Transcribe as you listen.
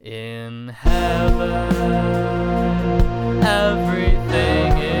In heaven,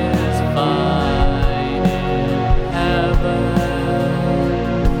 everything is fine. In heaven,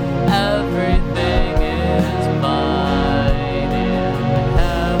 everything is fine. In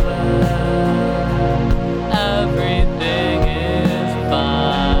heaven, everything is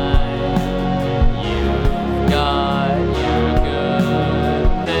fine. You've got your good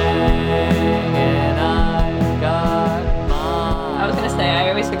thing, and I've got mine. I was going to say, I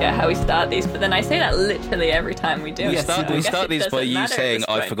always forget how we start these, but then I say that literally every time we do We it. start, so I we guess start it these by doesn't you matter at saying, this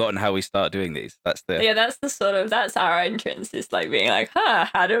I've point. forgotten how we start doing these. That's the... Yeah, that's our entrance. It's like being like,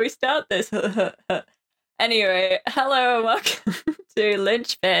 how do we start this? Anyway, hello and welcome to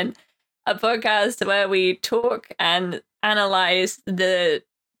Lynchpin, a podcast where we talk and analyze the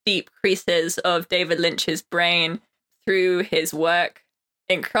deep creases of David Lynch's brain through his work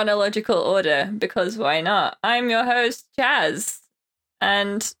in chronological order, because why not? I'm your host, Jazz,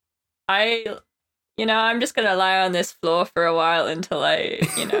 and I'm just going to lie on this floor for a while until I,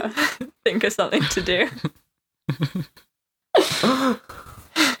 think of something to do.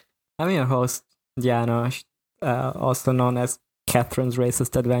 I'm your host, Janosch, also known as Catherine's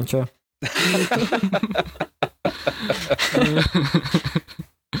Racist Adventure.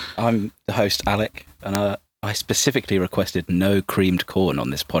 I'm the host, Alec, and I specifically requested no creamed corn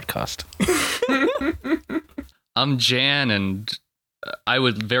on this podcast. I'm Jan, and I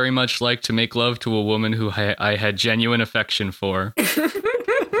would very much like to make love to a woman who I had genuine affection for.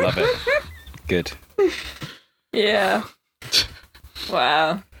 Love it. Good. Yeah.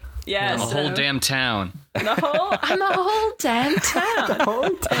 Wow. Yeah. I'm a whole damn town. I'm a whole damn town.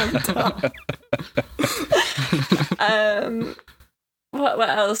 What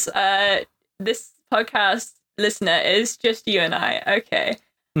else? This podcast listener is just you and I. Okay.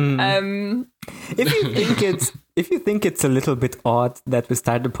 If you think it's a little bit odd that we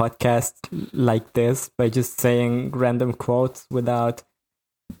start the podcast like this by just saying random quotes without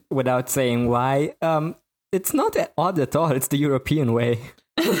saying why, it's not odd at all. It's the European way.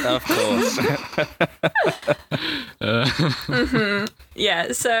 Of course.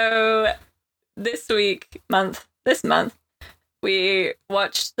 Yeah. So this month, we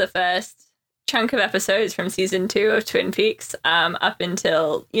watched the first chunk of episodes from season 2 of Twin Peaks, up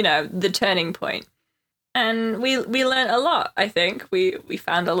until the turning point. And we learned a lot. I think we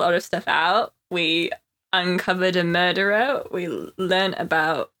found a lot of stuff out. We uncovered a murderer. We learned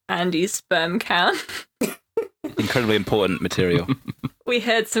about Andy's sperm count. Incredibly important material. We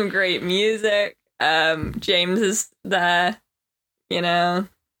heard some great music. James is there. This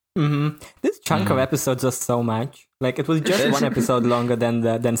chunk of episodes was so much. Like, it was just one episode longer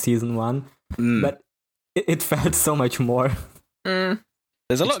than season 1, but it felt so much more.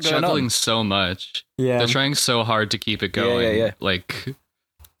 There's a lot It's going juggling on. so much. Yeah. They're trying so hard to keep it going. Yeah. Like,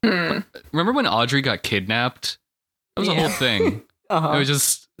 remember when Audrey got kidnapped? That was a Yeah. whole thing. Uh-huh. It was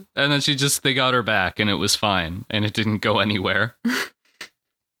just, and then they got her back, and it was fine, and it didn't go anywhere.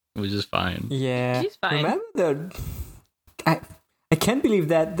 It was just fine. Yeah. She's fine. Remember I can't believe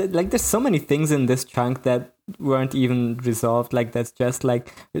that like there's so many things in this chunk that weren't even resolved. Like, that's just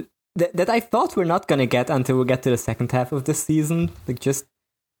like that I thought we're not gonna get until we get to the second half of the season. Like, just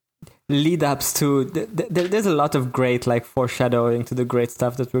lead ups to there's a lot of great like foreshadowing to the great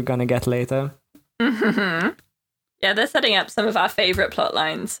stuff that we're gonna get later. Yeah, they're setting up some of our favorite plot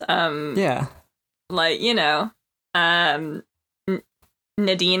lines. Yeah. Like,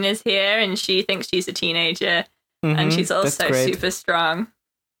 Nadine is here and she thinks she's a teenager, and she's that's also great. super strong.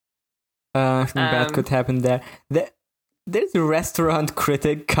 Nothing bad could happen there. There's a restaurant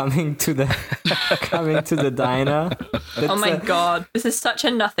critic coming to the diner. Oh my god, this is such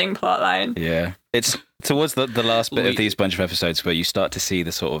a nothing plot line. Yeah. It's towards the last bit of these bunch of episodes where you start to see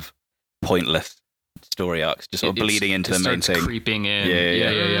the sort of pointless story arcs just sort of bleeding into it the main starts thing. creeping in.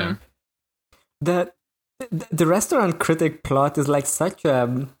 Yeah. The restaurant critic plot is like such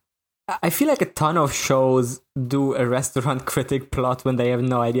a... I feel like a ton of shows do a restaurant critic plot when they have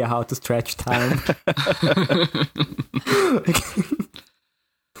no idea how to stretch time.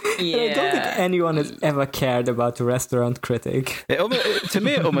 Yeah. I don't think anyone has ever cared about a restaurant critic. To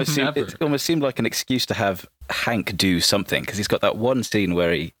me, it almost seemed like an excuse to have Hank do something, because he's got that one scene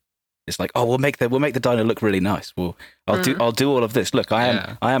where it's like, oh, we'll make the diner look really nice. I'll do all of this. Look,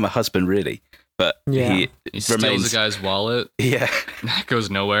 I am a husband, really. But Yeah. He steals remains the guy's wallet. Yeah. That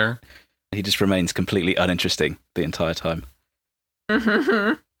goes nowhere. He just remains completely uninteresting the entire time.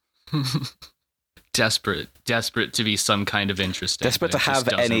 Desperate to be some kind of interesting. Desperate to but it just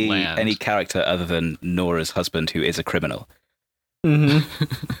have doesn't land. any character other than Nora's husband, who is a criminal.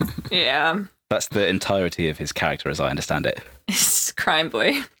 Mm-hmm. Yeah. That's the entirety of his character, as I understand it. It's crime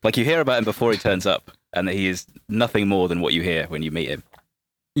boy. Like, you hear about him before he turns up, and he is nothing more than what you hear when you meet him.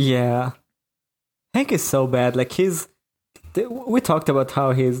 Yeah. Hank is so bad. Like, we talked about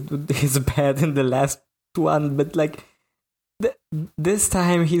how he's bad in the last one, but like this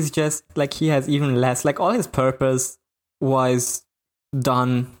time he's just like, he has even less. Like, all his purpose was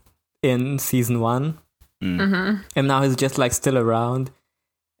done in season 1, Mm-hmm. and now he's just like still around.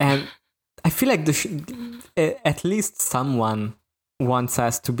 And I feel like at least someone wants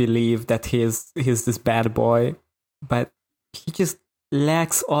us to believe that he's this bad boy, but he just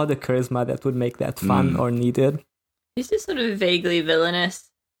lacks all the charisma that would make that fun or needed. He's just sort of vaguely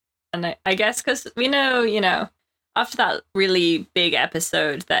villainous. And I guess because we know, after that really big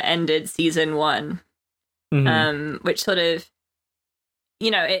episode that ended season 1, which sort of,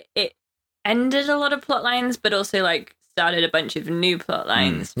 it ended a lot of plot lines, but also like started a bunch of new plot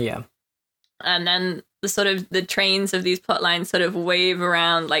lines. Yeah. And then the trains of these plot lines sort of wave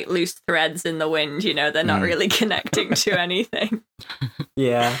around like loose threads in the wind, they're not really connecting to anything.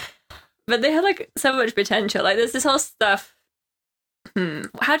 Yeah. But they have like so much potential. Like, there's this whole stuff.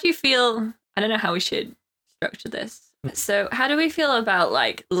 How do you feel? I don't know how we should structure this. So how do we feel about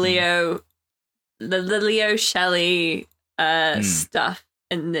like Leo, the Leo Shelley stuff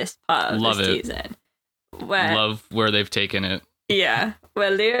in this part of the season? Love where they've taken it. Yeah,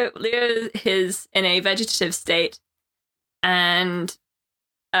 where Leo is in a vegetative state, and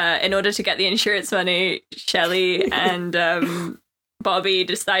in order to get the insurance money, Shelley and Bobby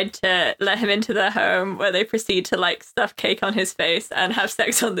decide to let him into their home, where they proceed to like stuff cake on his face and have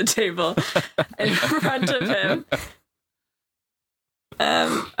sex on the table in front of him.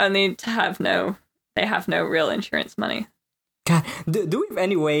 Only they have no real insurance money. God, do we have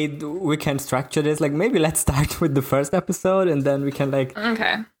any way we can structure this? Like, maybe let's start with the first episode, and then we can like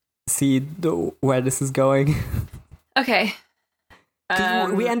see where this is going. Okay.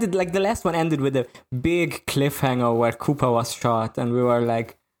 We ended, like, the last one ended with a big cliffhanger where Cooper was shot, and we were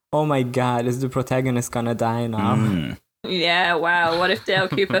like, oh my god, is the protagonist gonna die now? Yeah, wow. What if Dale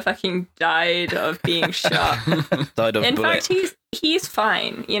Cooper fucking died of being shot? Died of In bullet. fact, he's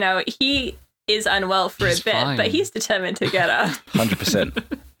fine. He is unwell for a bit, fine. but he's determined to get up. 100%.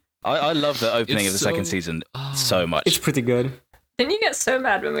 I love the opening of the second season so much. It's pretty good. Didn't you get so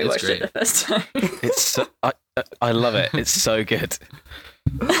mad when we watched it the first time? It's so, I love it. It's so good.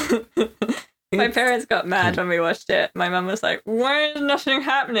 My parents got mad when we watched it. My mum was like, why is nothing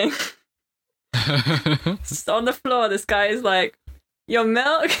happening? It's on the floor. This guy is like, your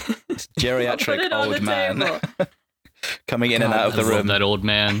milk? It's Put geriatric it on old the man table. coming in and out of the I love room. that old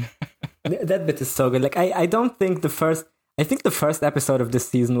man. That bit is so good. Like, I don't think I think the first episode of this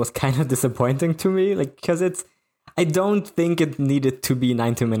season was kind of disappointing to me, like, because I don't think it needed to be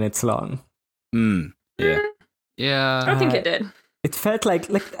 90 minutes long. Yeah. Yeah. I don't think it did. It felt like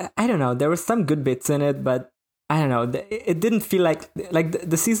I don't know, there were some good bits in it, but I don't know, it didn't feel like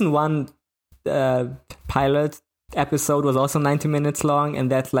the season 1 pilot episode was also 90 minutes long, and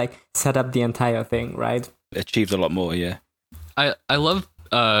that like set up the entire thing, right? Achieved a lot more, yeah. I love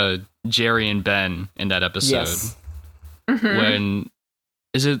Jerry and Ben in that episode. Yes. When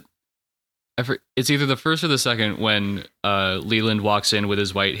is it? It's either the first or the second when Leland walks in with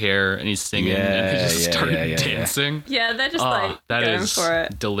his white hair and he's singing and he just started dancing. Yeah, they're just That going is for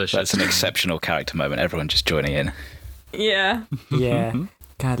it. delicious. That's an exceptional character moment. Everyone just joining in. Yeah. Yeah.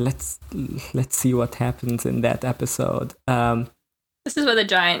 God, let's see what happens in that episode. This is where the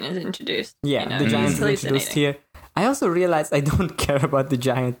giant is introduced. Yeah, the giant is introduced hallucinating. here. I also realized I don't care about the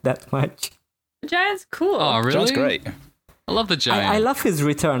giant that much. The giant's cool. Oh, really? John's great. I love the giant. I love his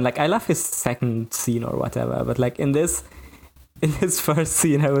return. Like, I love his second scene or whatever. But like in his first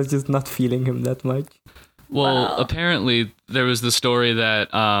scene, I was just not feeling him that much. Well, apparently there was the story that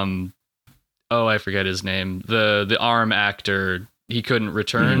I forget his name. The arm actor, he couldn't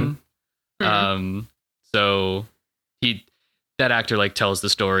return. So that actor like tells the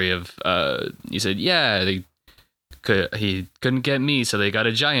story of he said, yeah, he couldn't get me, so they got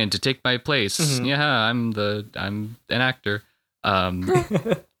a giant to take my place. Yeah, I'm an actor. And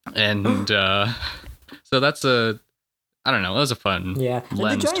so that's I don't know, it was a fun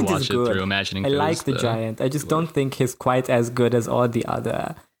lens to watch it through, imagining I like the giant. I just don't think he's quite as good as all the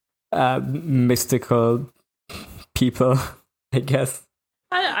other mystical people, I guess.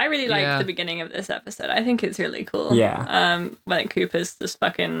 I really like the beginning of this episode. I think it's really cool. Yeah. When Cooper's just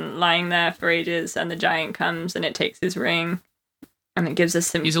fucking lying there for ages and the giant comes and it takes his ring and it gives us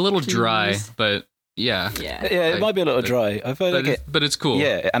some He's a little clues. dry, but yeah. Yeah, it might be a little dry. I feel like but it's cool.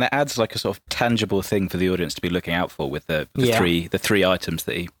 Yeah, and it adds like a sort of tangible thing for the audience to be looking out for with the three items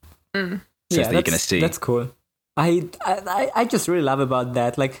that he says that you're going to see. That's cool. I just really love about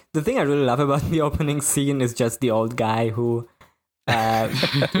that. Like, the thing I really love about the opening scene is just the old guy who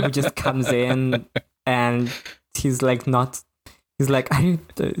just comes in and he's like you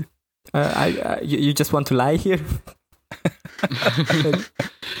just want to lie here.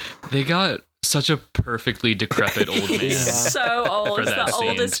 They got such a perfectly decrepit old man. He's so old. For It's that the scene,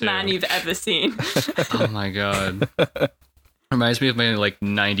 oldest too. man you've ever seen. Oh my god. Reminds me of my like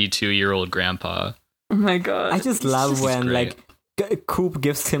 92-year-old grandpa. Oh my god. I just He's love when great. like Coop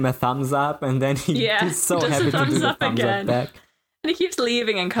gives him a thumbs up and then he's so does happy the to thumbs do the up thumbs again. up back. And he keeps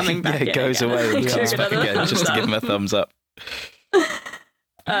leaving and coming back. Yeah, it goes away and Like, comes doing back another again just to thumbs give him a up. thumbs up.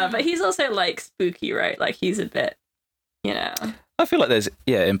 But he's also like spooky, right? Like he's a bit, you know. I feel like there's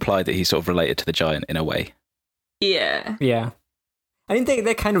implied that he's sort of related to the giant in a way. Yeah. Yeah. I mean,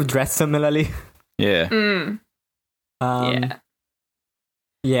 they kind of dress similarly. Yeah. Mm, yeah.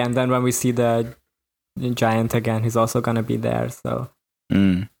 Yeah, and then when we see the giant again, he's also gonna be there. So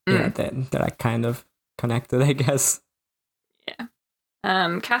Mm. yeah, they're like kind of connected, I guess.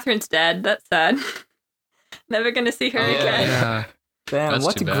 Catherine's dead. That's sad. Never gonna see her Oh, again. Yeah. Damn, That's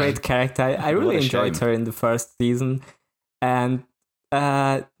what too a bad. great character! I really What a enjoyed shame. her in the first season, and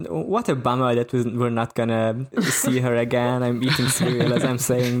what a bummer that we're not gonna see her again. I'm eating cereal as I'm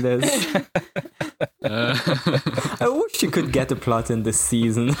saying this. I wish she could get a plot in this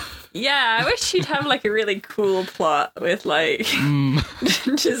season. Yeah, I wish she'd have like a really cool plot with like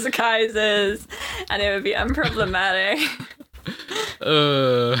disguises, and it would be unproblematic.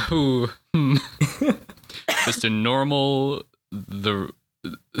 Just a normal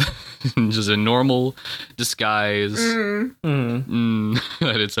just a normal disguise that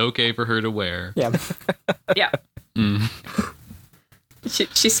it's okay for her to wear. Yeah, Yeah. Mm.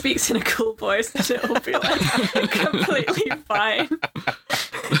 She speaks in a cool voice and it'll be like completely fine.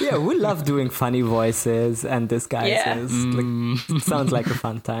 yeah, we love doing funny voices and disguises. Yeah. Like, sounds like a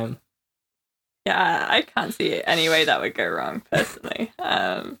fun time. Yeah, I can't see any way that would go wrong personally.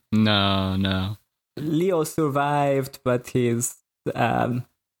 No. Leo survived, but he's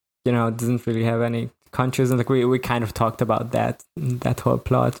doesn't really have any conscience. And like we kind of talked about that whole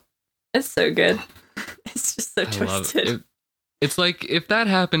plot. It's so good. It's just so I love twisted. it. It's like if that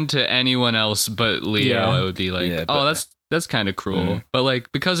happened to anyone else but Leo, Yeah. it would be like, Yeah, oh, but- that's kind of cruel. Mm. But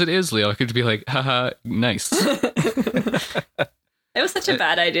like because it is Leo, I could be like, haha, nice. It was such a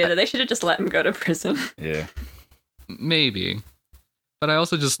bad idea that they should have just let him go to prison. Yeah. Maybe. But I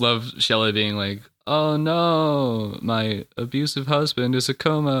also just love Shelley being like, oh no, my abusive husband is a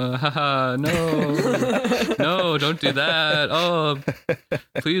coma. Haha, no. No, don't do that. Oh,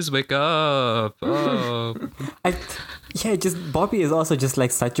 please wake up. Oh. Just Bobby is also just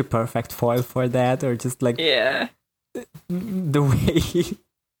like such a perfect foil for that, or just like Yeah. the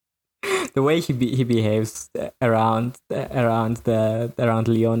way he behaves around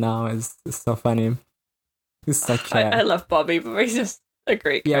Leo now is so funny. He's such a I love Bobby, but he's just a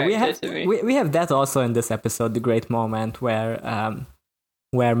great character to me. we have that also in this episode, the great moment where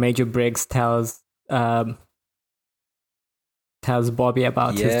Major Briggs tells Bobby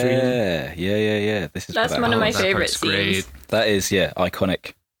about his dream. Yeah. This is That's what one of that my was. that favorite part's scenes. great. That is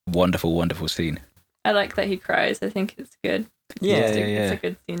iconic, wonderful scene. I like that he cries. I think it's good. Yeah, It's a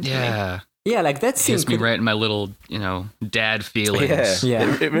good scene to me. Yeah. Yeah, like that scene Hits me could- right in my little, dad feelings.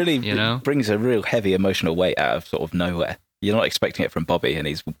 Yeah. It really You know? brings a real heavy emotional weight out of sort of nowhere. You're not expecting it from Bobby, and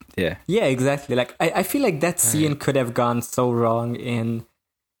he's Yeah, exactly. Like I feel like that scene could have gone so wrong in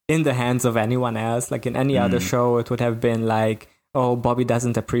the hands of anyone else. Like in any other show, it would have been like, oh, Bobby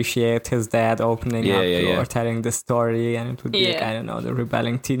doesn't appreciate his dad opening up or telling the story, and it would be like, I don't know, the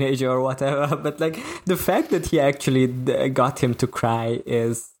rebelling teenager or whatever. But like the fact that he actually got him to cry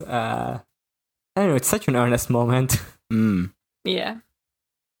is, I don't know, it's such an earnest moment. Mm. Yeah.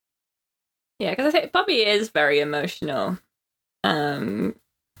 Yeah, because I think Bobby is very emotional,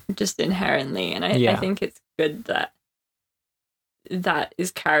 just inherently, and I think it's good that that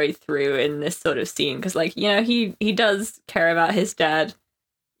is carried through in this sort of scene, because like, he does care about his dad.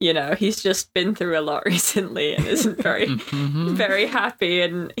 He's just been through a lot recently and isn't very very happy,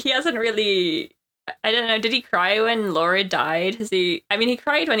 and he hasn't really, I don't know, did he cry when Laura died? He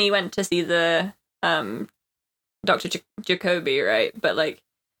cried when he went to see the Dr. Jacoby, right? But like,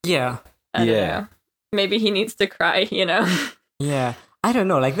 Yeah. I don't know. Maybe he needs to cry, Yeah. I don't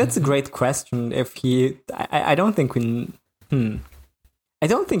know. Like, that's a great question. If he, I don't think I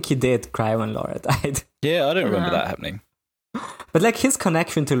don't think he did cry when Laura died. Yeah, I don't remember that happening. But like his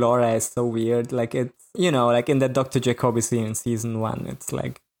connection to Laura is so weird. Like it's, like in that Dr. Jacoby scene in season 1, it's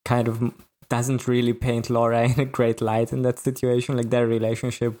like kind of doesn't really paint Laura in a great light in that situation. Like their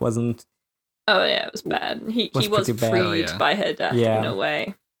relationship wasn't Oh yeah, it was bad. He Was was pretty bad. freed Oh, yeah. by her death Yeah. in a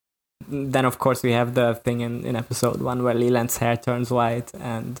way. Then of course we have the thing in episode 1 where Leland's hair turns white,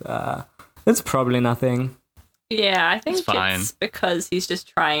 and it's probably nothing. Yeah, I think It's fine. it's because he's just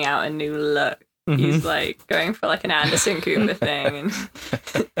trying out a new look. Mhm. He's like going for like an Anderson Cooper thing,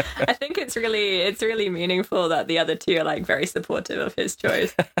 and I think it's really meaningful that the other two are like very supportive of his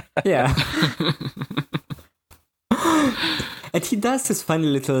choice. Yeah. And he does this funny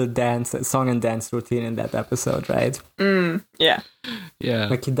little song and dance routine in that episode, right? Yeah, Yeah.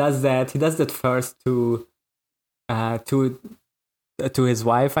 Like he does that first to his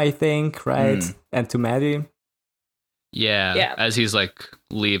wife, I think, right? And to Maddie. Yeah. Yeah. As he's like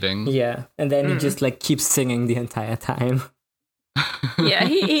leaving. Yeah. And then he just like keeps singing the entire time. yeah.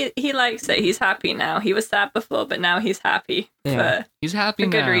 He likes it. He's happy now. He was sad before, but now he's happy Yeah. He's happy for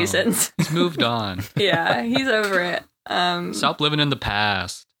good now. reasons. He's moved on. Yeah, he's over it. Stop living in the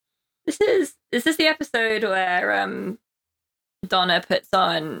past. This is the episode where Donna puts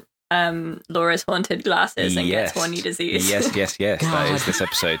on Laura's haunted glasses and gets horny disease. Yes. That God. is this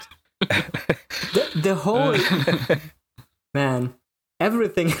episode. The whole man,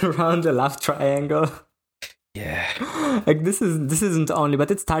 everything around the love triangle. Yeah. Like this isn't only, but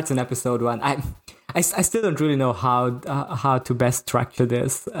it starts in episode 1. I still don't really know how to best structure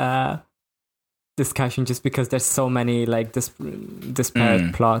this discussion, just because there's so many like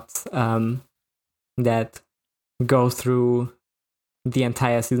disparate plots that go through the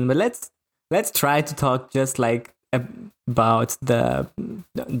entire season. But let's try to talk just like about the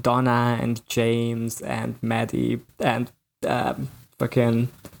Donna and James and Maddie and fucking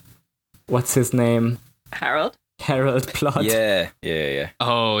what's his name, Harold plot. Yeah.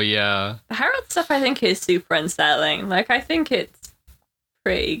 Oh, yeah. The Harold stuff I think is super unsettling. Like I think it's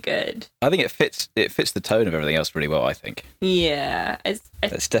pretty good. I think it fits the tone of everything else really well, I think. Yeah,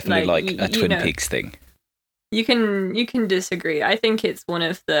 It's definitely like a you Twin know, Peaks thing. You can disagree. I think it's one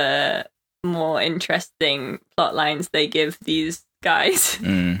of the more interesting plot lines they give these guys.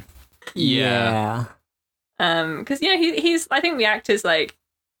 Mm. Yeah. Because he's I think the actor's like,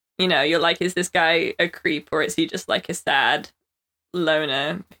 you're like, is this guy a creep or is he just like a sad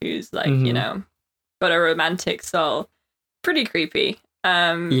loner who's like, got a romantic soul? Pretty creepy.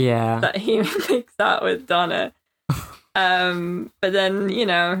 Yeah. That he makes out with Donna. But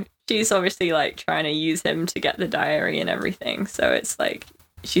then, she's obviously like trying to use him to get the diary and everything. So it's like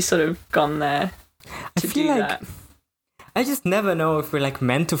she's sort of gone there to feel do like that. I just never know if we're like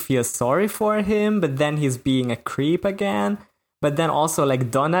meant to feel sorry for him, but then he's being a creep again. But then also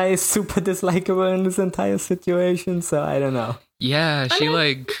like Donna is super dislikable in this entire situation, so I don't know. Yeah, she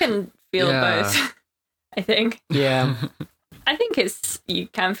You can feel both, I think. Yeah. I think you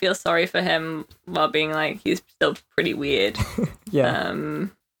can feel sorry for him while being like, he's still pretty weird. Yeah.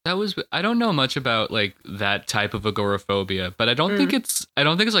 I don't know much about like that type of agoraphobia, but I don't think it's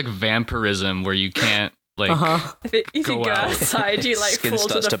like vampirism where you can't like If you Go go out. outside, you like Skin fall to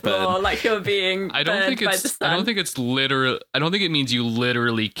starts the to burn. floor like you're being I don't burned think by the it's sun. I don't think it's literal. I don't think it means you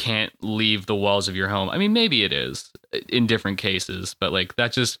literally can't leave the walls of your home. I mean, maybe it is in different cases, but like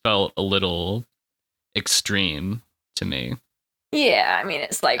that just felt a little extreme to me. Yeah, I mean,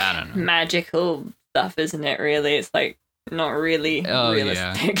 it's like I don't know. magical stuff, isn't it, really? It's like not really Oh, yeah.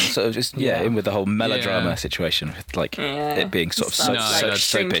 realistic. So just in with the whole melodrama situation with like Yeah. it being sort of Starts, No, like that's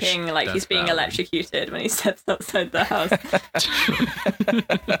shrinking, like he's That's being valid. electrocuted when he steps outside the house.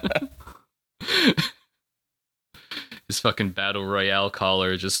 His fucking battle royale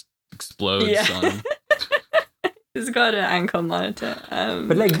collar just explodes Yeah. on him. He's got an ankle monitor.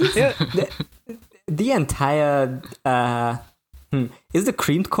 But like the entire is the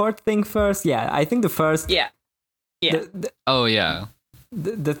creamed court thing first? Yeah, I think the first Yeah. Oh yeah,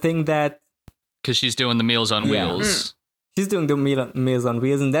 the thing that because she's doing the Meals on Yeah. Wheels. she's doing the Meals on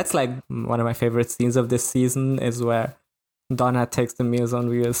Wheels, and that's like one of my favorite scenes of this season is where Donna takes the Meals on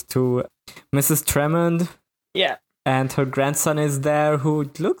Wheels to Mrs. Tremond, Yeah. and her grandson is there, who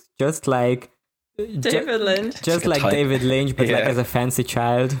looks just like David Lynch. just Like like a type. David Lynch, but like Yeah. as a fancy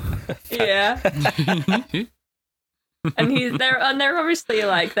child. Yeah. And they're obviously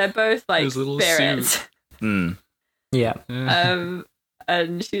like, they're both like His little spirits. Mm. Yeah,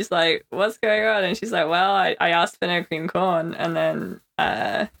 And she's like, what's going on? And she's like, well, I asked for no cream corn. And then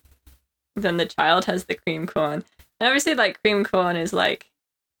the child has the cream corn. And obviously, like, cream corn is like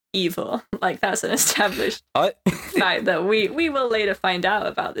evil. Like, that's an established fact that we will later find out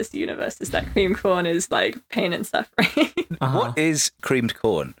about this universe, is that cream corn is like pain and suffering. What is creamed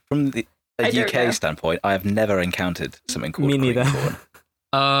corn? From a I don't UK know. standpoint, I have never encountered something called Me creamed neither.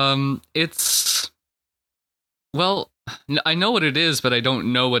 corn. It's well, I know what it is, but I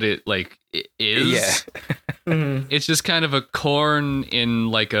don't know what it is. Yeah. It's just kind of a corn in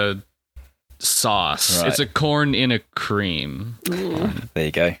like a sauce. Right. It's a corn in a cream. There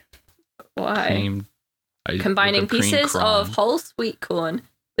you go. Why? Cream, Combining with a cream pieces crumb. of whole sweet corn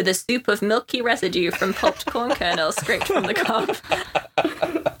with a soup of milky residue from pulped corn kernels scraped from the cob.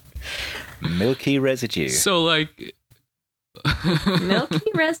 Milky residue. So like,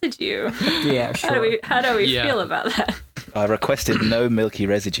 Milky residue. Yeah, sure. How do we Yeah. feel about that? I requested no milky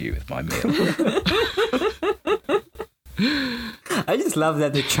residue with my meal. I just love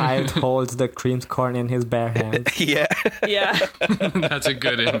that the child holds the creamed corn in his bare hands. Yeah. Yeah. that's a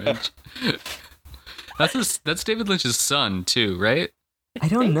good image. That's David Lynch's son too, right? I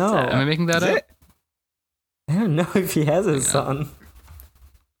don't think know. so. Am I making that Is up? it? I don't know if he has a son.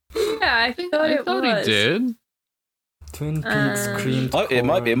 Yeah, I thought I it thought was. he did. Twin Peaks creamed Oh, it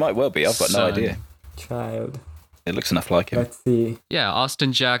might be. It corn might well be. I've got no Son. idea. child. It looks enough like him. Let's see. Yeah,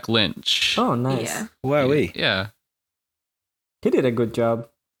 Austin Jack Lynch. Oh, nice. Yeah. Wowee. Yeah. He did a good job.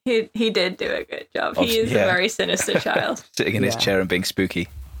 He did do a good job. Oh, He is yeah. a very sinister child. Sitting in his Yeah. chair and being spooky.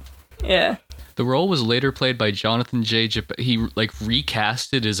 Yeah. The role was later played by Jonathan J. He like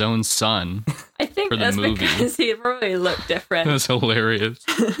recasted his own son. I think For the that's movie. because he probably looked different. That's hilarious.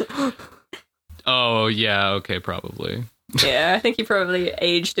 Oh yeah, okay, probably. Yeah, I think he probably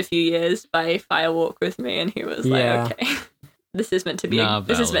aged a few years by Fire Walk with Me, and he was Yeah. like, okay, this is meant to be Not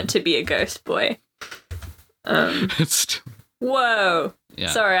valid. a ghost boy. It's Whoa. yeah.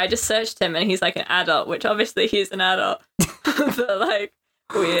 Sorry, I just searched him, and he's like an adult, which obviously he's an adult, but like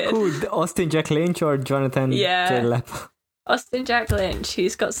weird. Who, Austin Jack Lynch or Jonathan Yeah. J. Lepp? Austin Jack Lynch.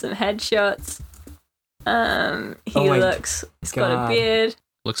 He's got some headshots. He Oh my looks. He's got a God. beard.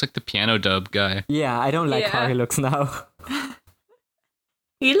 Looks like the piano dub guy. Yeah, I don't like how Yeah. he looks now.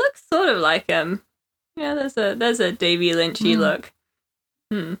 He looks sort of like him. Yeah, there's a Davy Lynchy look.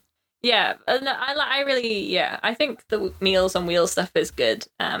 Yeah, and I really I think the Meals on Wheels stuff is good.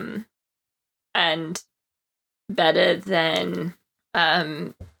 And better than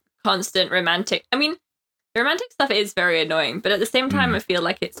constant romantic. I mean, the romantic stuff is very annoying, but at the same time, I feel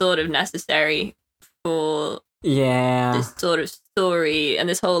like it's sort of necessary for Yeah. this sort of story and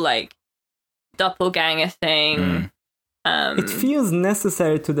this whole like doppelganger thing. It feels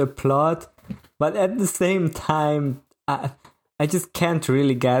necessary to the plot, but at the same time, I just can't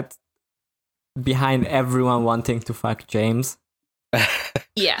really get behind everyone wanting to fuck James.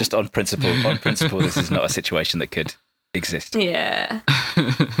 Yeah. Just on principle. On principle, this is not a situation that could exist. Yeah.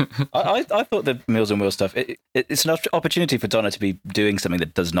 I thought the Meals on Wheels stuff, it's an opportunity for Donna to be doing something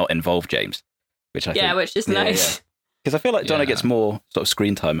that does not involve James, which I Yeah, think, which is nice. Because I feel like Donna Yeah. gets more sort of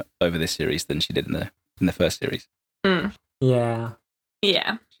screen time over this series than she did in the first series. Yeah.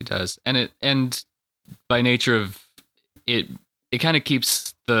 Yeah. She does, and by nature of it, it kind of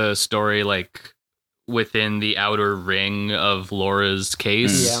keeps the story like within the outer ring of Laura's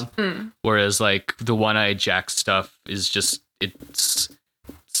case. Yeah. Whereas like the One-Eyed Jack stuff is just it's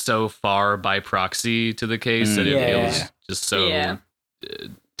so far by proxy to the case that it Yeah. feels just so Yeah.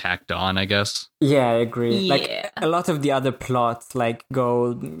 tacked on, I guess. Yeah, I agree. Yeah. Like a lot of the other plots like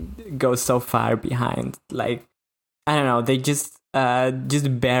go so far behind. Like I don't know, they just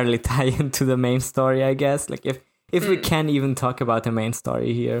barely tie into the main story, I guess. Like if we can even talk about the main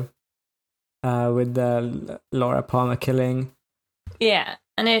story here. With the Laura Palmer killing. Yeah.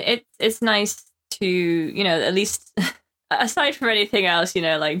 And it's nice to, you know, at least aside from anything else, you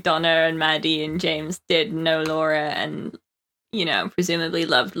know, like Donna and Maddie and James did know Laura and, you know, presumably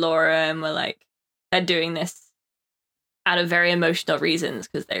loved Laura and were like, they're doing this out of very emotional reasons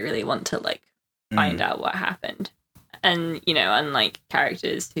because they really want to like find out what happened. And, you know, unlike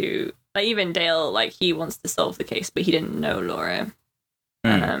characters who, like even Dale, like he wants to solve the case, but he didn't know Laura.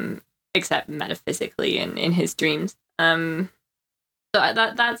 Except metaphysically in his dreams. So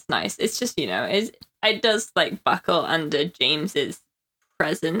that's nice. It's just, you know, it does like buckle under James's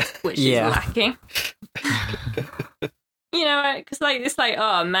presence, which is lacking. You know, because like it's like,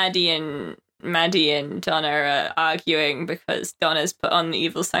 oh, Maddie and Donna are arguing because Donna's put on the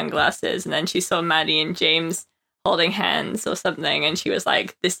evil sunglasses, and then she saw Maddie and James holding hands or something, and she was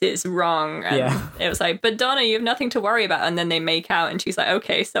like, this is wrong. And it was like, but Donna, you have nothing to worry about. And then they make out, and she's like,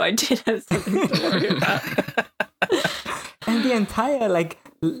 okay, so I did have something to worry about. And the entire like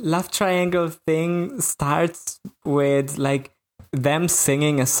love triangle thing starts with like them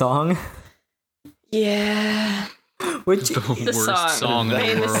singing a song. Yeah. Which The worst song in the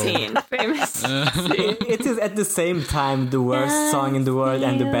famous world. scene. Famous scene. it is at the same time the worst song in the world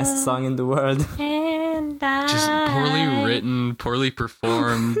and the best song in the world. And I just poorly written, poorly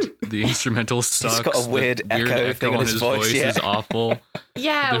performed. The instrumental sucks. He's got a weird echo thing on his voice. Is awful.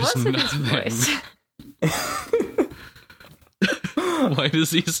 Yeah, There's what's with his voice? Why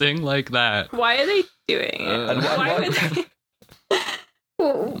does he sing like that? Why are they doing it? And Why would they?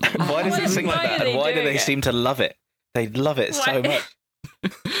 Why does he sing like that? And why do they seem to love it? They love it so much.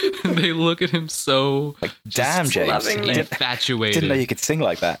 They look at him so like, damn, James, lovingly. infatuated. Didn't know you could sing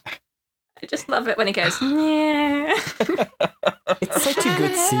like that. I just love it when he goes, yeah. It's such a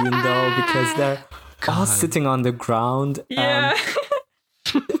good scene though, because they're all sitting on the ground. Yeah.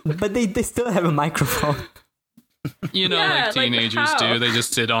 But they still have a microphone. You know, Yeah, like teenagers how? do. They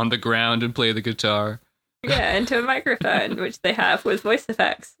just sit on the ground and play the guitar. Yeah, into a microphone, which they have with voice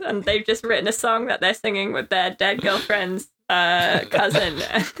effects. And they've just written a song that they're singing with their dead girlfriend's cousin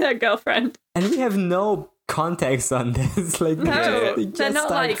and their girlfriend. And we have no context on this. Like, No, they just they're not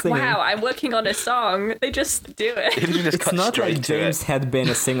start like, singing. wow, I'm working on a song. They just do it. It's not like James had been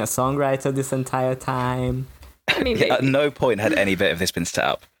a singer-songwriter this entire time. I mean, At no point had any bit of this been set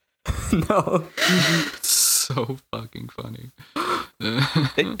up. No. So fucking funny.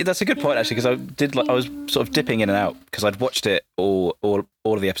 That's a good point actually, because I was sort of dipping in and out because I'd watched it all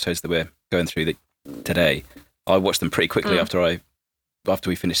of the episodes that we're going through today. I watched them pretty quickly after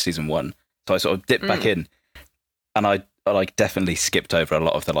we finished season 1, so I sort of dipped back in, and I like definitely skipped over a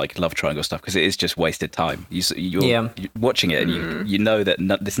lot of the like love triangle stuff because it is just wasted time. You're watching it and you know that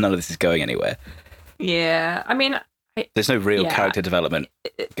none of this is going anywhere. yeah, I mean, There's no real character development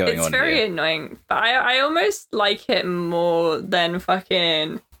going on. It's very here. annoying, but I almost like it more than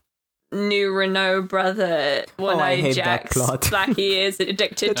fucking new Renault brother One-Eyed Jack's Blackie is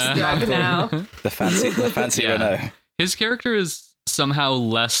addicted to drug now. The fancy Yeah. Renault. His character is somehow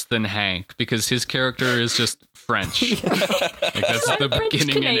less than Hank because his character is just French. Like, that's I'm the French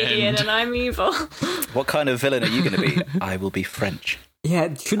beginning Canadian and end. and I'm evil. What kind of villain are you going to be? I will be French.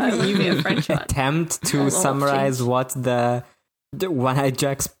 Yeah, should I we would be a even French one. attempt to Oh, summarize change. what the One-Eyed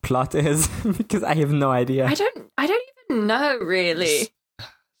Jack's plot is? Because I have no idea. I don't even know really.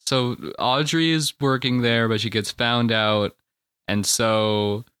 So Audrey is working there, but she gets found out, and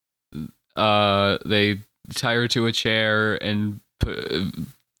so they tie her to a chair and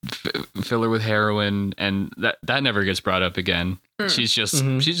fill her with heroin, and that never gets brought up again. She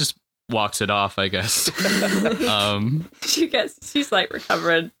just walks it off, I guess. She's like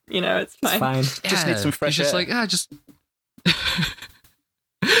recovered, it's fine. It's fine. Just need some fresh She's just air. like, just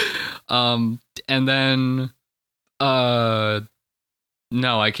and then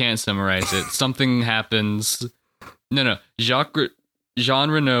no, I can't summarize it. Something happens. No. Jean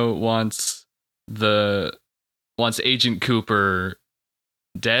Renault wants Agent Cooper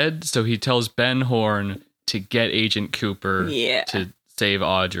dead, so he tells Ben Horn to get Agent Cooper to save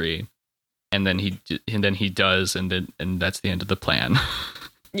Audrey, and then he does, and that's the end of the plan.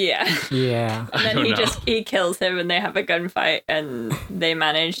 Yeah. Yeah. And then he kills him and they have a gunfight and they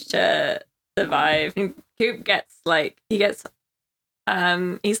manage to survive. And Coop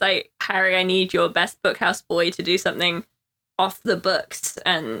he's like, Harry, I need your best bookhouse boy to do something off the books.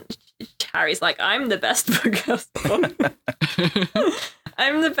 And Harry's like, I'm the best bookhouse boy.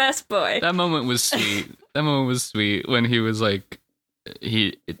 I'm the best boy. That moment was sweet when he was like,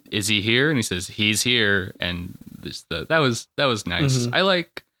 is he here? And he says, he's here. And that was nice. Mm-hmm. I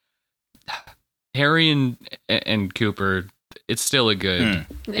like Harry and Cooper. It's still a good.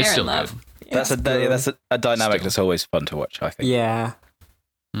 They're It's still in love. good. That's a dynamic that's always fun to watch, I think. Yeah.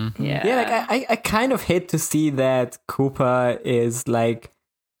 Mm-hmm. Yeah. Yeah, like I kind of hate to see that Cooper is like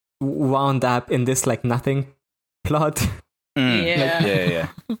wound up in this like nothing plot. Yeah. Yeah.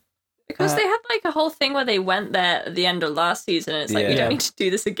 Because they had like a whole thing where they went there at the end of last season and it's like, we Yeah. don't need to do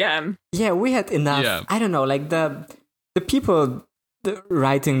this again. Yeah, we had enough. Yeah. I don't know, like the people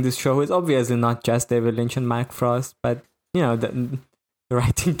writing this show is obviously not just David Lynch and Mark Frost, but the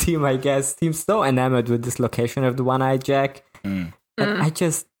writing team, I guess, seems so enamored with this location of the One-Eyed Jack. But I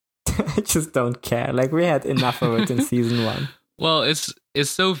just don't care. Like, we had enough of it in season 1. Well, it's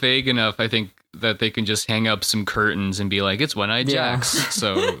so vague enough, I think, that they can just hang up some curtains and be like, it's One-Eyed Yeah. Jack's.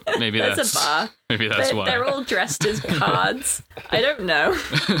 So maybe There's that's a bar. maybe that's why. They're all dressed as cards. I don't know.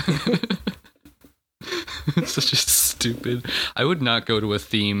 Such a stupid. I would not go to a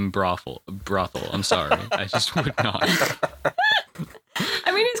theme brothel. I'm sorry. I just would not.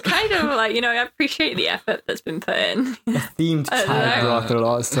 I mean, it's kind of like, I appreciate the effort that's been put in. Themed I don't child know. brothel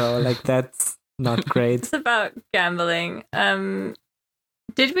also. Like, that's not great. It's about gambling.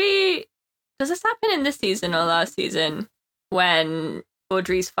 Does this happen in this season or last season when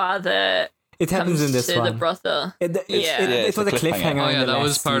Audrey's father It happens comes in this to one. the brothel. It it's was a a cliffhanger. cliffhanger Oh, in yeah, the that last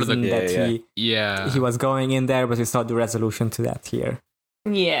was part of the- season that Yeah. he was going in there, but we saw the resolution to that here.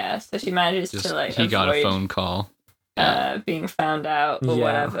 Yeah, so she manages Just, to like he got a avoid, phone call. being found out or Yeah.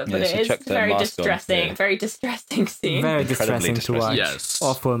 whatever. But Yeah, she it is chucked her very mask on, distressing, yeah. very distressing scene. Very Incredibly distressing to watch. Yes.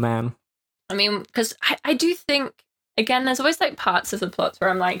 Awful man. I mean, because I do think, again, there's always like parts of the plots where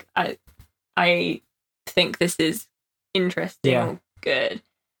I'm like, I think this is interesting Yeah. or good.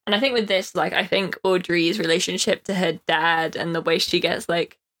 And I think with this, like, I think Audrey's relationship to her dad and the way she gets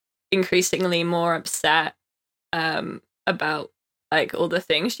like increasingly more upset about like all the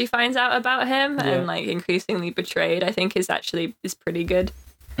things she finds out about him Yeah. and like increasingly betrayed, I think is pretty good.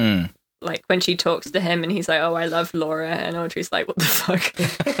 Mm. Like when she talks to him and he's like, "Oh, I love Laura," and Audrey's like, "What the fuck?"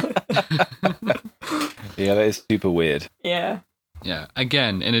 Yeah, that is super weird. Yeah. Yeah.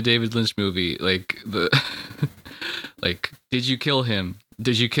 Again, in a David Lynch movie, like like, did you kill him?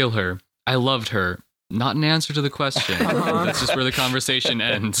 Did you kill her? I loved her. Not an answer to the question. That's just where the conversation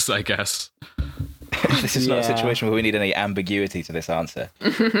ends, I guess. This is not a Yeah. situation where we need any ambiguity to this answer.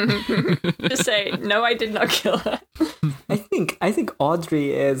 Just say, "No, I did not kill her." I think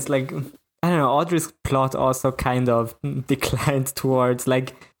Audrey is like, I don't know, Audrey's plot also kind of declined towards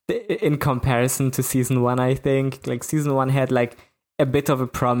like in comparison to season 1. I think like season 1 had like a bit of a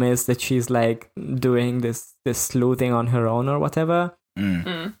promise that she's like doing this sleuthing on her own or whatever,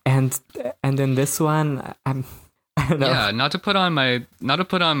 and in this one I don't know. Yeah, not to put on my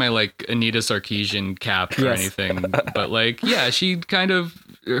like Anita Sarkeesian cap or Yes. anything, but like, yeah, she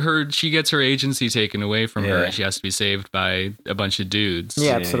gets her agency taken away from her, Yeah. and she has to be saved by a bunch of dudes. Yeah,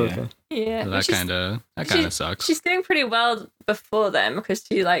 Yeah, absolutely. Yeah, So but that she's- kind of sucks. She's doing pretty well before them because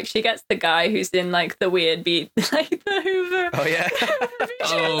she gets the guy who's in like the weird beat, like the Hoover. Oh yeah.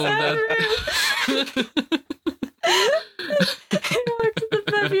 He works at the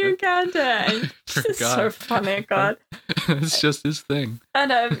perfume counter, and it's just so Forgot. funny, God. It's just his thing.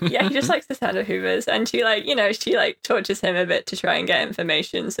 And yeah, he just likes the sound of Hoovers, and she she tortures him a bit to try and get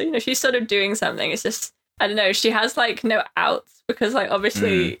information. So she's sort of doing something. It's just, I don't know. She has like no outs because like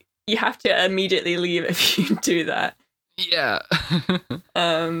obviously you have to immediately leave if you do that. Yeah.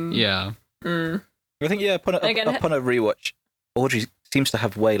 Yeah. I think upon Again, a rewatch, Audrey seems to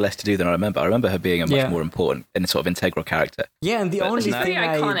have way less to do than I remember. I remember her being a much Yeah. more important and sort of integral character. Yeah, and the But only she's thing pretty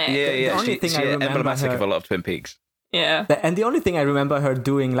iconic. the only thing she's I remember emblematic her, of a lot of Twin Peaks. Yeah. and the only thing I remember her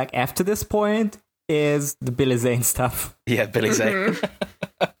doing like after this point is the Billy Zane stuff. Yeah, Billy Zane.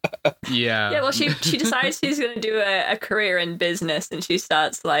 Yeah. Yeah, well, she decides she's going to do a career in business, and she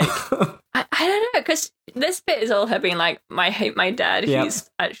starts like, I don't know, because this bit is all her being like, I hate my dad. Yep. He's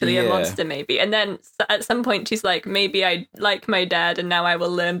actually a Yeah. monster, maybe. And then at some point, she's like, maybe I like my dad, and now I will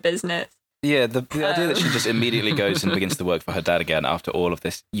learn business. Yeah, the idea that she just immediately goes and begins to work for her dad again after all of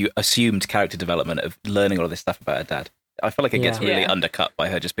this assumed character development of learning all of this stuff about her dad. I feel like it gets Yeah. really Yeah. undercut by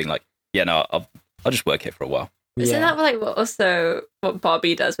her just being like, yeah, no, I'll just work here for a while. Isn't that like what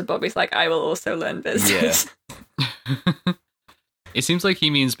Bobby does? But Bobby's like, I will also learn business. It seems like he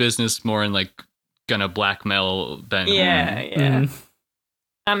means business more in like gonna blackmail Ben. Yeah, Horn. yeah. Mm.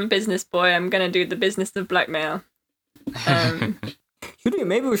 I'm a business boy. I'm going to do the business of blackmail.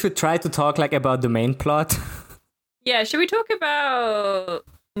 Maybe we should try to talk like about the main plot. Yeah, should we talk about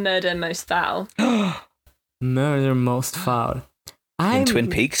Murder Most Foul? Murder Most Foul. In Twin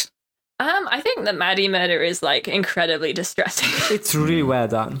Peaks? I think that Maddie murder is like incredibly distressing. It's really well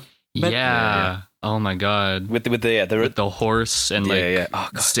done. But- Yeah. Oh my god. With the With the horse and like yeah. Oh,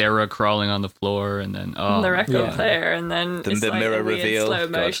 God. Sarah crawling on the floor and then The record Yeah. player, and then The it's like mirror a weird reveal. slow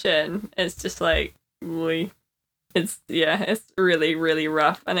God. motion. It's just like, it's really, really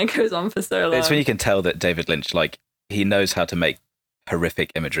rough, and it goes on for so long. It's when you can tell that David Lynch, like, he knows how to make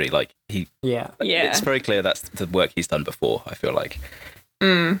horrific imagery. Like, Yeah. Yeah. it's very clear that's the work he's done before, I feel like.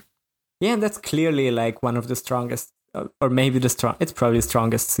 Mm. Yeah, and that's clearly like one of the strongest, or maybe it's probably the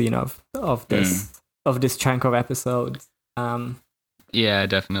strongest scene of this chunk of episodes. Yeah,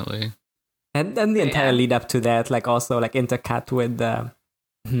 definitely. And then the entire Yeah. lead up to that, like also like intercut with the,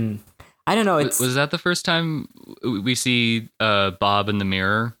 I don't know, it's Was that the first time we see Bob in the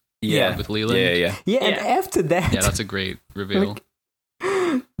mirror Yeah. with Leland? Yeah. yeah, and Yeah. after that, Yeah, that's a great reveal.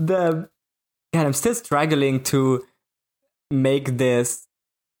 God, I'm still struggling to make this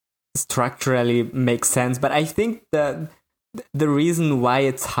structurally make sense, but I think the reason why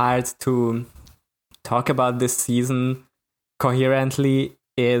it's hard to talk about this season coherently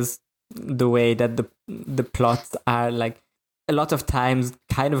is the way that the plots are like a lot of times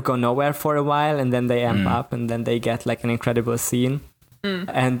kind of go nowhere for a while, and then they amp up, and then they get like an incredible scene.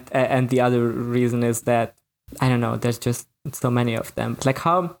 And the other reason is that I don't know, there's just so many of them. Like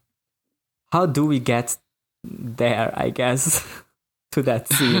how how do we get there, I guess, to that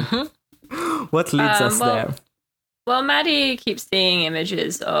scene? What leads us there? Well, Maddie keeps seeing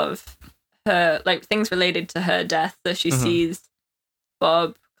images of her, like things related to her death. So she sees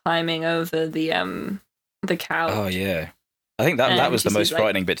Bob climbing over the couch. Oh yeah, I think that was the most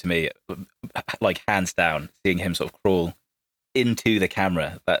frightening bit to me. Like hands down, seeing him sort of crawl into the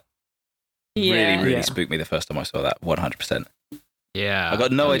camera. That really spooked me the first time I saw that. 100%. Yeah, I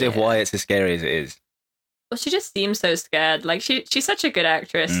got no idea why it's as scary as it is. Well, she just seems so scared. Like she's such a good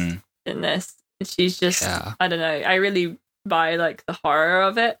actress in this. She's just I don't know. I really buy like the horror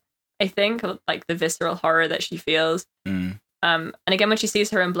of it. I think like the visceral horror that she feels. And again, when she sees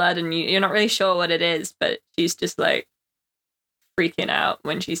her in blood, and you're not really sure what it is, but she's just like freaking out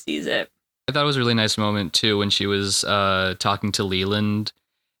when she sees it. I thought it was a really nice moment too when she was talking to Leland,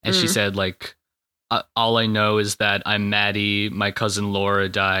 and she said like, "All I know is that I'm Maddie. My cousin Laura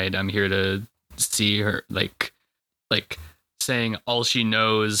died. I'm here to see her." Like saying all she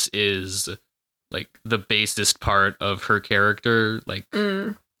knows is like the basest part of her character. Like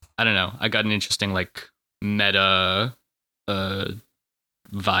I don't know. I got an interesting like meta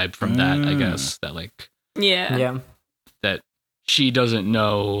vibe from that. I guess that like that she doesn't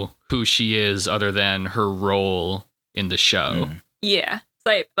know who she is other than her role in the show. Yeah, it's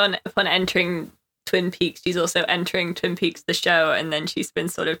like upon entering Twin Peaks, she's also entering Twin Peaks the show, and then she's been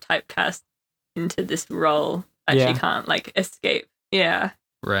sort of typecast into this role that she can't like escape. Yeah,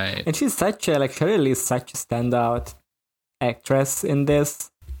 right. And she's such a Shirley is such a standout actress in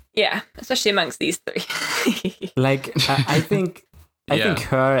this. Yeah, especially amongst these three. Like I think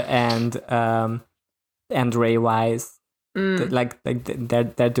her and Ray Wise,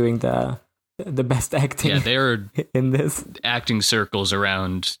 they're doing the best acting. Yeah, they're in this acting circles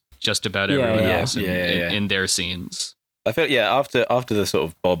around just about everyone else in their scenes. I feel after the sort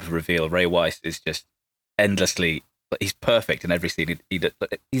of Bob reveal, Ray Wise is just endlessly. He's perfect in every scene.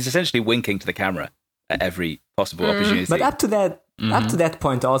 He's essentially winking to the camera at every possible opportunity. But up to that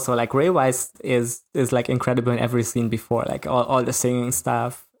point, also like Ray Wise is like incredible in every scene before, like all the singing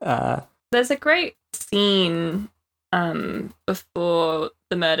stuff. There's a great scene before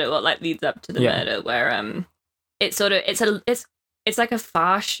the murder, what like leads up to the murder, where it's like a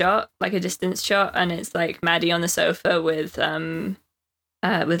far shot, like a distance shot, and it's like Maddie on the sofa with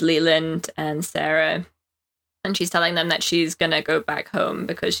Leland and Sarah, and she's telling them that she's gonna go back home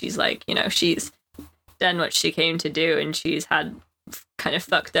because she's like, she's done what she came to do, and she's had kind of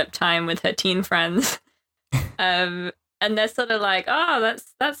fucked up time with her teen friends. And they're sort of like, oh,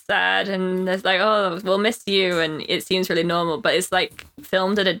 that's sad, and there's like, oh, we'll miss you, and it seems really normal, but it's like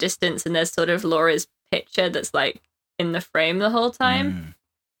filmed at a distance, and there's sort of Laura's picture that's like in the frame the whole time.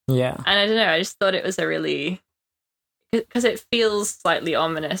 Yeah. And I don't know, I just thought it was a really, because it feels slightly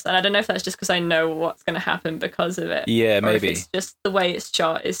ominous, and I don't know if that's just because I know what's going to happen because of it. Yeah, or maybe. If it's just the way it's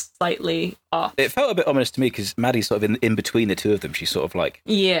shot is slightly off. It felt a bit ominous to me because Maddie's sort of in between the two of them. She's sort of like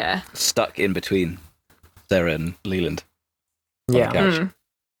stuck in between Sarah and Leland. Yeah.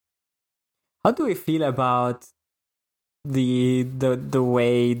 How do we feel about the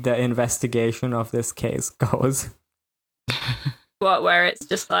way the investigation of this case goes? Where it's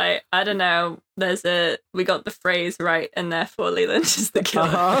just like, I don't know, we got the phrase right, and therefore Leland is the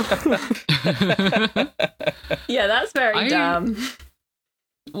killer. Yeah, that's very dumb.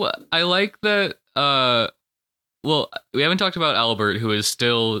 Well, I like that. Well, we haven't talked about Albert, who is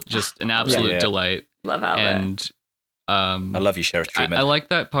still just an absolute delight. Love Albert. And I love you, Sheriff Truman. I like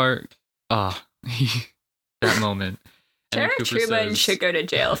that part. Oh, that moment. Sheriff Truman should go to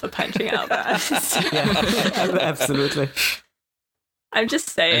jail for punching Albert. Absolutely. I'm just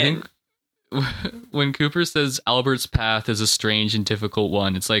saying. I think when Cooper says Albert's path is a strange and difficult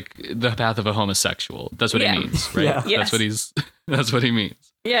one, it's like the path of a homosexual. That's what he means, right? Yeah. Yes. That's what he means.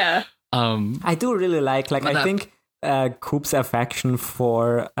 Yeah. I do really like I think Coop's affection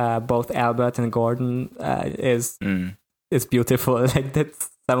for both Albert and Gordon is beautiful. Like that's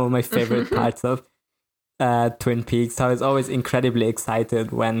some of my favorite parts of Twin Peaks. I was always incredibly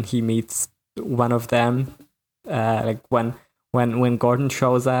excited when he meets one of them. Like when Gordon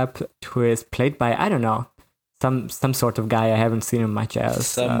shows up, who is played by, I don't know, some sort of guy. I haven't seen him much else.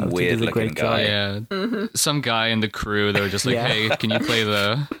 Some weird looking guy. Yeah. Some guy in the crew, they were just like, hey, can you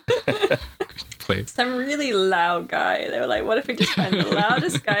play some really loud guy. They were like, what if we just find the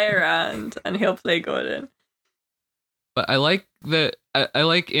loudest guy around and he'll play Gordon? But I like that. I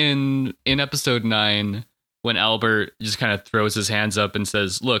like in episode 9 when Albert just kind of throws his hands up and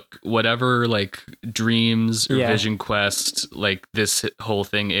says, look, whatever like dreams or vision quest, like this whole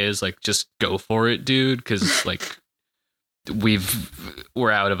thing is, like, just go for it, dude. Because like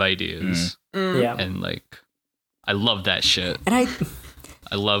we're out of ideas. Yeah. And like, I love that shit. And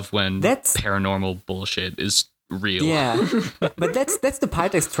I love when paranormal bullshit is real. Yeah. But that's the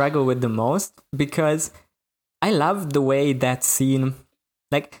part I struggle with the most, because I love the way that scene,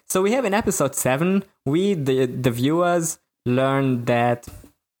 like, so we have in episode 7, we, the viewers, learn that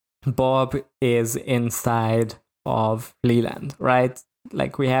Bob is inside of Leland, right?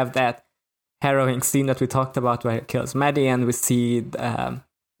 Like, we have that harrowing scene that we talked about where he kills Maddie, and we see the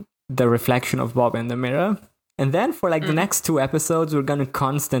reflection of Bob in the mirror. And then for like the next 2 episodes, we're gonna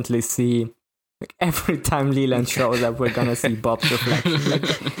constantly see, like, every time Leland shows up, we're gonna see Bob's reflection. Like,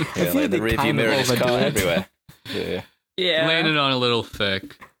 I feel like the rearview mirror in his car everywhere. Yeah. Laying it on a little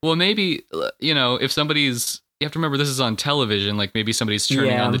thick. Well, maybe, you know, if somebody's, you have to remember this is on television, like maybe somebody's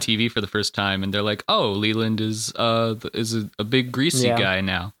turning on the TV for the first time and they're like, oh, Leland is a big greasy guy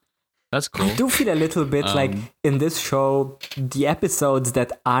now. That's cool. I do feel a little bit like in this show, the episodes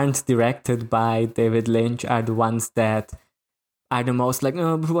that aren't directed by David Lynch are the ones that are the most like,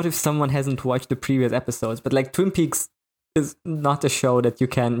 oh, what if someone hasn't watched the previous episodes? But like Twin Peaks is not a show that you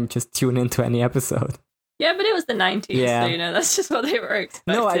can just tune into any episode. Yeah, but it was the 90s, so, you know, that's just what they were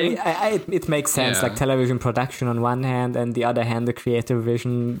expecting. No, I mean, it makes sense, like television production on one hand, and the other hand, the creative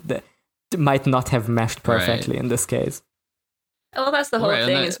vision that might not have meshed perfectly in this case. Well, that's the whole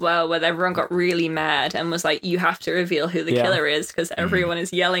thing as well, where everyone got really mad and was like, you have to reveal who the killer is because everyone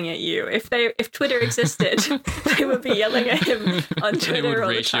is yelling at you. If Twitter existed, they would be yelling at him on Twitter all the time. They would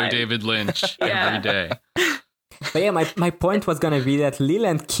ratio David Lynch every day. But yeah, my point was going to be that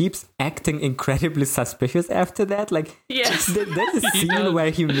Leland keeps acting incredibly suspicious after that. Like, yes. there's a scene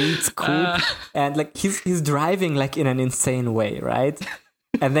where he meets Coop and like he's driving like in an insane way, right?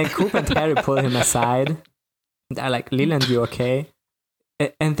 And then Coop and Harry pull him aside. They're like, Leland, you okay?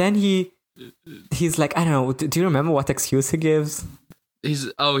 And then he's like, I don't know, do you remember what excuse he gives? He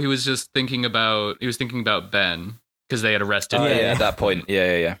was thinking about Ben because they had arrested him. Yeah, at that point.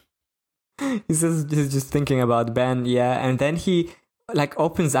 Yeah. He says he's just thinking about Ben, and then he like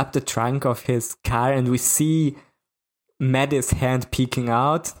opens up the trunk of his car and we see Maddie's hand peeking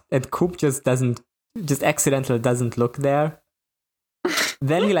out, and Coop just accidentally doesn't look there.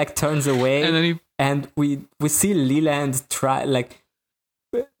 Then he like turns away, and we see Leland try like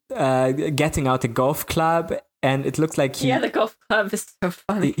getting out a golf club, and it looks like the golf club is so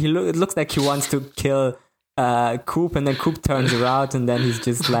funny. It looks like he wants to kill Coop, and then Coop turns around, and then he's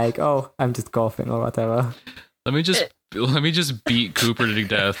just like, "Oh, I'm just golfing or whatever." Let me just beat Cooper to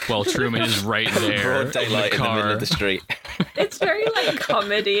death while Truman is right there. Broad daylight in the middle of the street. It's very like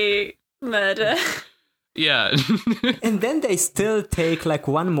comedy murder. Yeah. And then they still take like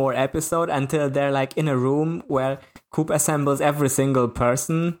one more episode until they're like in a room where Coop assembles every single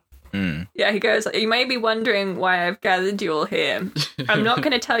person. Yeah, he goes, you may be wondering why I've gathered you all here. I'm not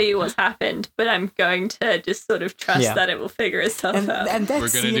going to tell you what's happened, but I'm going to just sort of trust that it will figure itself out. And we're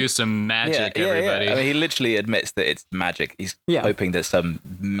going to do some magic, everybody. I mean, he literally admits that it's magic. He's hoping that some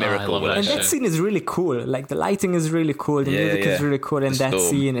miracle will happen. And that scene is really cool. Like, the lighting is really cool. The music is really cool. In that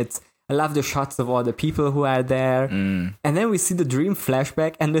scene, I love the shots of all the people who are there. And then we see the dream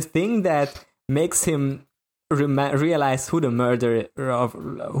flashback, and the thing that makes him realize who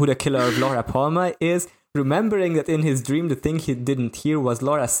the killer of Laura Palmer is, remembering that in his dream the thing he didn't hear was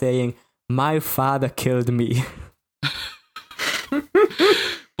Laura saying, "My father killed me."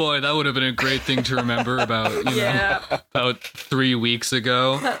 Boy, that would have been a great thing to remember about about 3 weeks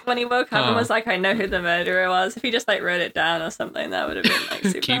ago. When he woke up and was like, I know who the murderer was. If he just like wrote it down or something, that would have been like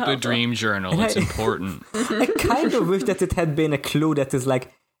super Keep helpful. a dream journal. It's important. I kind of wish that it had been a clue that is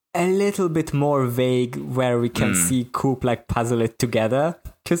like a little bit more vague, where we can see Coop like puzzle it together.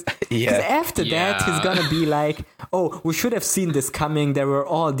 Because after that, he's gonna be like, "Oh, we should have seen this coming. There were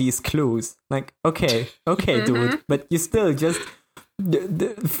all these clues." Like, okay, dude, but you still just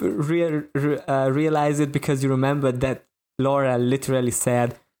realize it because you remember that Laura literally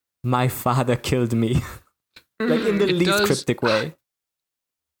said, "My father killed me," like in the least cryptic way.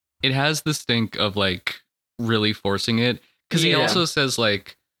 It has the stink of like really forcing it, because he also says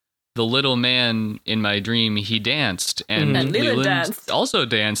like, the little man in my dream, he danced, and Leland also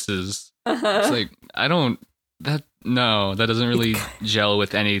dances. It's like, that doesn't really gel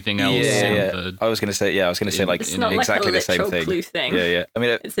with anything else. I was going to say, like, it's not exactly like a the same thing. Clue thing. Yeah. I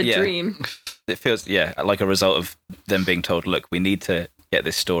mean, it's a dream. It feels, like a result of them being told, look, we need to get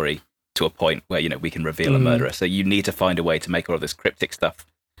this story to a point where, we can reveal a murderer. So you need to find a way to make all of this cryptic stuff,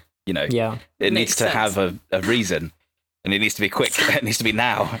 it needs to have a reason, and it needs to be quick. It needs to be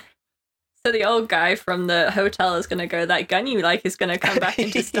now. So the old guy from the hotel is going to go, that gun you like is going to come back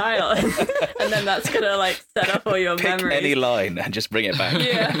into style. And then that's going to like set off all your Pick memories. any line and just bring it back.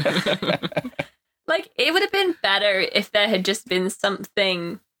 Yeah. Like, it would have been better if there had just been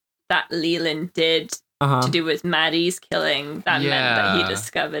something that Leland did to do with Maddie's killing that meant that he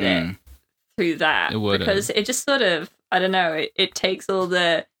discovered it through that. Because it just sort of, I don't know, it takes all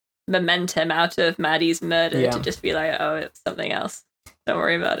the momentum out of Maddie's murder to just be like, oh, it's something else. Don't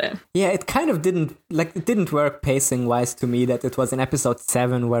worry about it. Yeah, it kind of didn't work pacing wise to me that it was in episode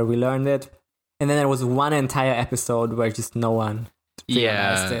 7 where we learned it, and then there was one entire episode where just no one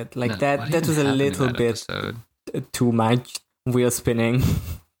realized it. Like that was a little bit too much wheel spinning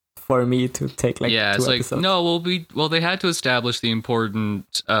for me to take like 2 it's episodes. like no, they had to establish the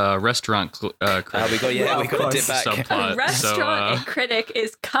important restaurant critic. We got to dip back. Subplot, A restaurant critic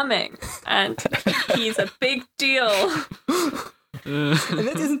is coming, and he's a big deal. And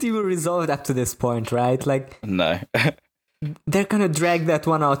that isn't even resolved up to this point, right? Like, No. they're gonna drag that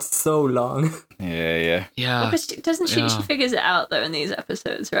one out so long. Yeah. But she figures it out though in these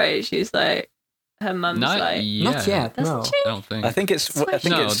episodes, right? She's like, her mum's Not like, yet. Not yet, no. Doesn't she? I don't think. I think it's.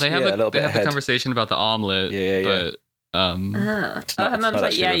 They have a little bit the ahead. conversation about the omelet. Yeah. But her mum's like,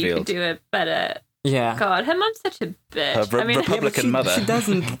 actually yeah, you revealed. could do it better. Yeah. God, her mum's such a bitch. Her Republican mother. She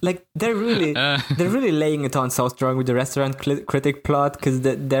doesn't like. They're really laying it on so strong with the restaurant critic plot because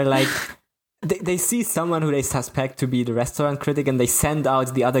they're like. They see someone who they suspect to be the restaurant critic, and they send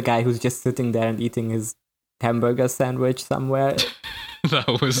out the other guy who's just sitting there and eating his hamburger sandwich somewhere.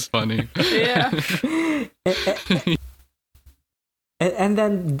 That was funny. Yeah. And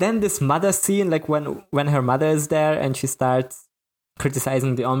then this mother scene, like when her mother is there and she starts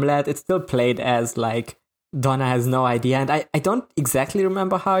criticizing the omelette, it's still played as like Donna has no idea, and I don't exactly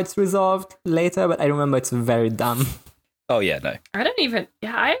remember how it's resolved later, but I remember it's very dumb. Oh yeah, no.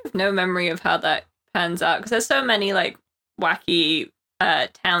 I have no memory of how that pans out because there's so many like wacky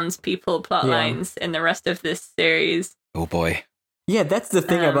townspeople plot lines in the rest of this series. Oh boy. Yeah, that's the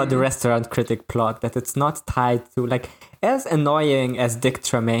thing about the restaurant critic plot, that it's not tied to, like, as annoying as Dick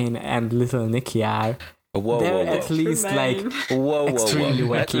Tremaine and Little Nicky are, they're at least Tremaine. like Whoa. extremely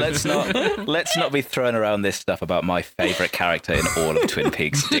wacky. Let's not be throwing around this stuff about my favourite character in all of Twin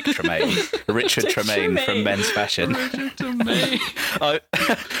Peaks, Dick Tremaine, Richard Tremaine from Men's Fashion. Richard Tremaine. I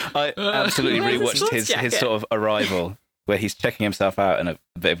absolutely Where's his rewatched sports his jacket? sort of arrival where he's checking himself out in a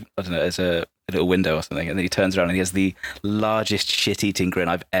bit of, I don't know, there's a little window or something, and then he turns around and he has the largest shit-eating grin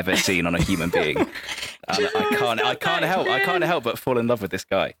I've ever seen on a human being. And I can't help but fall in love with this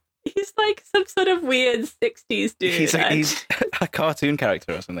guy. He's like some sort of weird 60s dude. He's a cartoon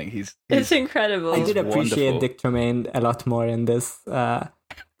character or something. He's it's incredible. I did appreciate wonderful. Dick Tremaine a lot more in this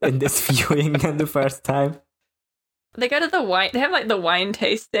viewing than the first time. They go to the wine. They have like the wine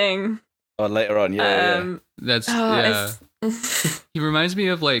tasting. Oh, later on, yeah. That's it's- He reminds me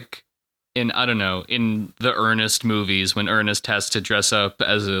of like in the Ernest movies when Ernest has to dress up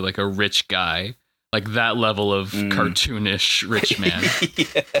as a rich guy, like that level of cartoonish rich man.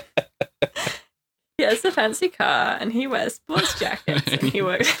 He has a fancy car and he wears sports jackets and he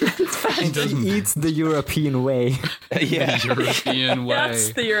works in men's fashion. And he eats the European way. Yeah. European way.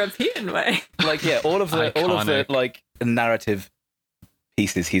 That's the European way. Like, yeah, all of the like narrative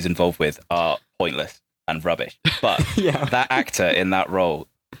pieces he's involved with are pointless and rubbish. But Yeah. that actor in that role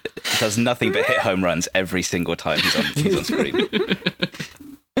does nothing but hit home runs every single time he's on screen.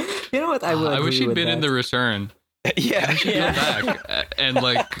 You know what? I will. I wish agree he'd with been in that. the return. Yeah. Yeah. Back and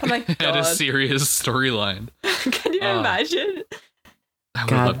like Oh my had a God. serious storyline. Can you imagine? I would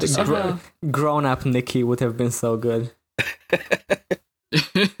God, love to see that. grown-up Nikki would have been so good.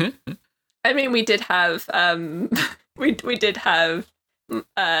 I mean, we did have we did have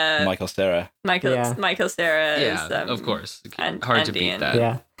Michael Cera. Michael Cera Yeah, is, of course. and Hard to Andy beat and- that.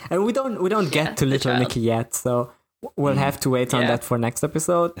 Yeah, and we don't get to the Little child. Nicky yet, so we'll have to wait on Yeah. that for next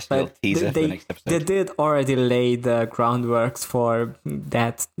episode. Just a little teaser for the next episode. They did already lay the groundworks for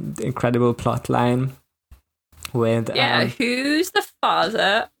that incredible plot line with who's the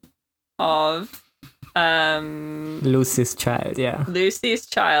father of Lucy's child, yeah. Lucy's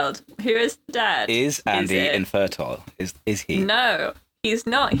child? Who is the dad? Is Andy it? infertile? Is he? No, he's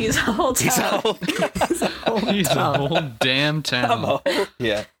not. He's a whole He's town. He's a whole damn town.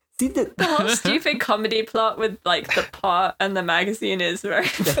 Yeah. See the The whole stupid comedy plot with like the pot and the magazine is very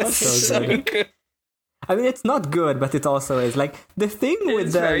so good. I mean, it's not good, but it also is. Like, the thing with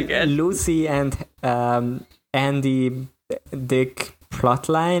is the very good. Lucy and Andy Dick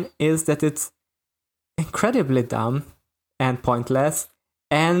plotline is that it's incredibly dumb and pointless,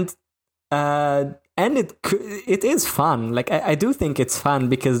 and and it is fun. Like I do think it's fun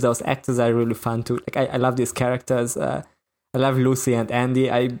because those actors are really fun too. Like I love these characters. I love Lucy and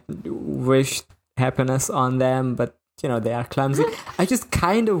Andy. I wish happiness on them, but they are clumsy. I just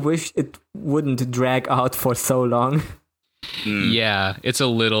kind of wish it wouldn't drag out for so long. Yeah, it's a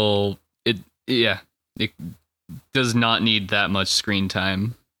little. It does not need that much screen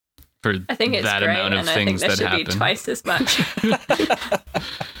time for I think it's that great, amount of and I think things there that should happen. be twice as much.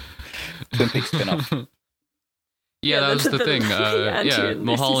 Twin Peaks spin-off. Yeah, that was the thing. Andy and Lucy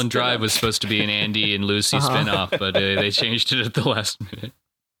Mulholland Drive spin-off. was supposed to be an Andy and Lucy spin-off, but they changed it at the last minute.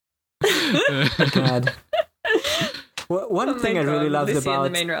 God. One thing I really loved Lucy in the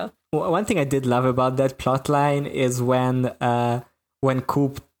about main role. one thing I did love about that plot line is when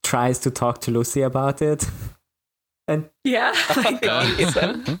Coop tries to talk to Lucy about it, and Yeah, oh my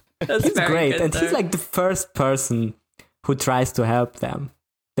God. That's it's very great. good, And he's though. like the first person who tries to help them.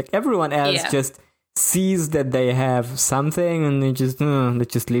 Like everyone else Yeah. just sees that they have something and they just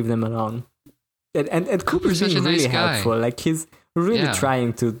leave them alone. And Cooper's such being a nice really guy. helpful. Like he's really Yeah.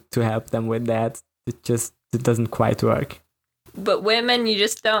 trying to help them with that. It doesn't quite work. But women, you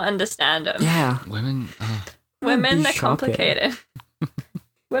just don't understand them. Yeah. Women. Oh. Women, be they're shopping. complicated.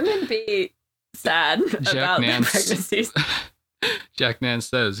 Women be sad about their Nance. pregnancies. Jack Nance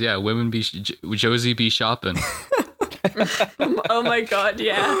says, "Yeah, women be Josie be shopping." Oh my God,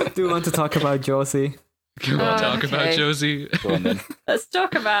 yeah. Do you want to talk about Josie? Can we talk about Okay. Josie? Go on then. Let's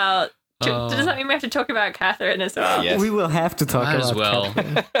talk about. Oh. Does that mean we have to talk about Catherine as well? Yes. We will have to talk Might about as well.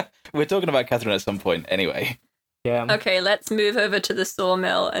 Catherine. We're talking about Catherine at some point anyway. Yeah. Okay, let's move over to the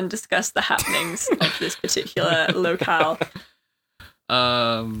sawmill and discuss the happenings of this particular locale.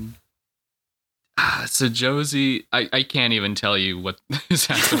 So Josie, I can't even tell you what is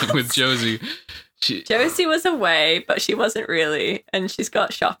happening with Josie. Josie was away, but she wasn't really, and she's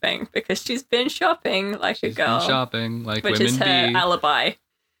got shopping because she's been shopping like She's a girl, been shopping like which women is her be. alibi.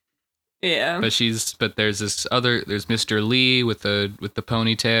 Yeah, But there's there's Mr. Lee with the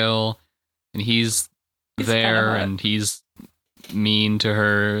ponytail, and he's He's there kinda hot. and he's mean to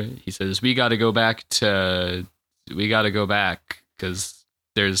her. He says, we got to go back because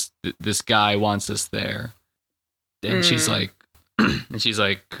there's this guy wants us there. And she's like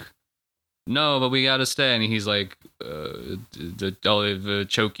no, but we got to stay. And he's like, I'll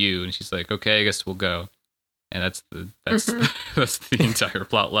choke you. And she's like, okay, I guess we'll go. And that's that's the entire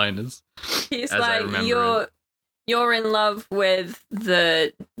plot line is. he's as I like, remember you're in love with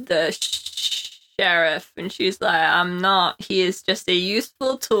the sheriff, and she's like, I'm not. He is just a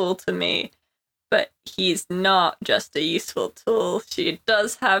useful tool to me. But he's not just a useful tool. She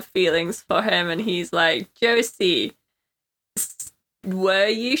does have feelings for him, and he's like, Josie, were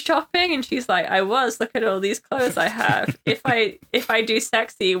you shopping? And she's like, I was. Look at all these clothes I have. If I do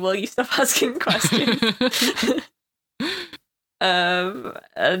sexy, will you stop asking questions?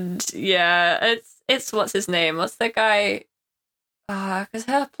 And yeah, it's what's his name? What's the guy? Because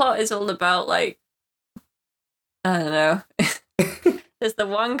her plot is all about like, I don't know. There's the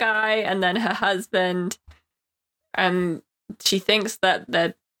one guy and then her husband, and she thinks that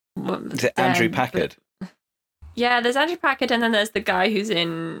they're Is it Andrew dead, Packard? but- Yeah, there's Andrew Packard, and then there's the guy who's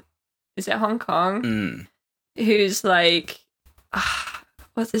in, is it Hong Kong? Mm. Who's like,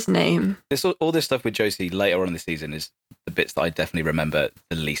 what's his name? All this stuff with Josie later on in the season is the bits that I definitely remember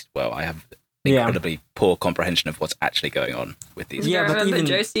the least well. I have Yeah. incredibly poor comprehension of what's actually going on with these. Yeah, You but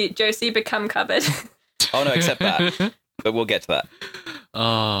remember even- Josie become cupboard? Oh no, except that. But we'll get to that.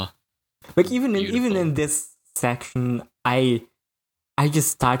 Oh, Like even Beautiful. in this section, I just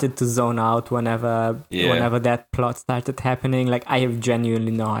started to zone out whenever that plot started happening. Like I have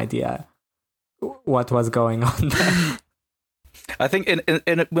genuinely no idea what was going on there. I think in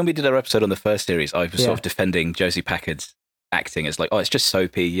when we did our episode on the first series, I was Yeah. sort of defending Josie Packard's acting as like, oh, it's just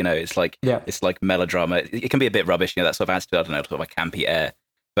soapy, it's like Yeah. it's like melodrama. It can be a bit rubbish, that sort of adds to, I don't know, sort of a campy air.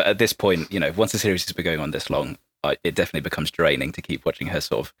 But at this point, once the series has been going on this long, it definitely becomes draining to keep watching her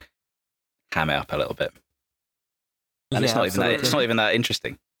sort of ham it up a little bit. And it's Yeah, not even that. absolutely. It's not even that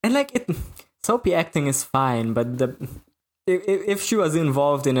interesting. And like soapy acting is fine, but if she was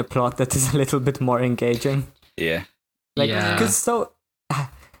involved in a plot that is a little bit more engaging, Yeah. like Yeah. because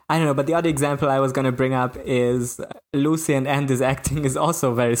I don't know. But the other example I was gonna bring up is Lucy and Andy's acting is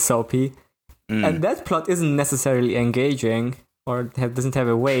also very soapy, and that plot isn't necessarily engaging or doesn't have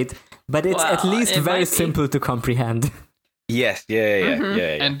a weight, but it's at Well, least it very might be. simple to comprehend. Yes.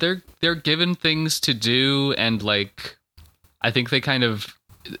 Yeah. and they're given things to do, and like I think they kind of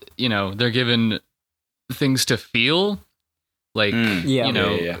they're given things to feel, like Yeah.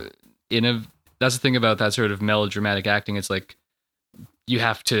 Yeah. that's the thing about that sort of melodramatic acting. It's like you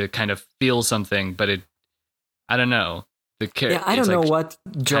have to kind of feel something, but I don't know. I don't know what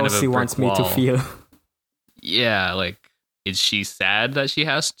Josie wants me to feel. Yeah, like, is she sad that she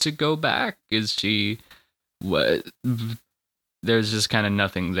has to go back? Is she what? There's just kind of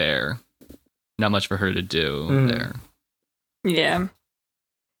nothing there. Not much for her to do there. Yeah.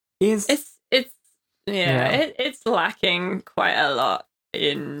 It's lacking quite a lot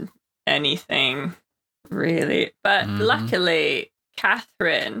in anything, really. But luckily,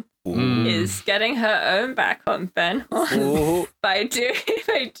 Catherine is getting her own back on Ben Horn by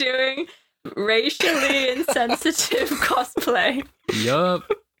doing racially insensitive cosplay. Yup.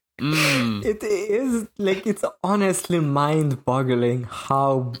 It is like, it's honestly mind-boggling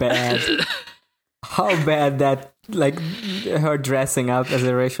how bad that, like, her dressing up as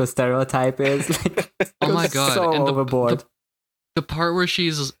a racial stereotype is. Like, oh my god, so and overboard. The part where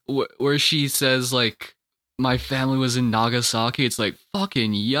she says, like, my family was in Nagasaki, it's like,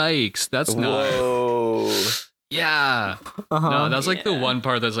 fucking yikes, that's not. Yeah. No, that's like the one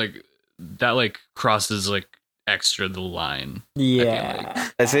part that's like, that like crosses like extra the line. Yeah.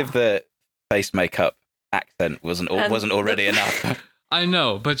 Like. As if the face makeup accent wasn't already enough. I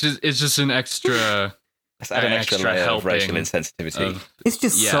know, but it's just an extra. Let's add an extra layer of racial insensitivity. It's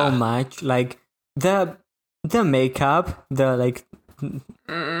just so much, like the makeup, the like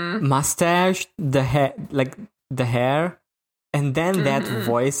mustache, the hair, like the hair, and then that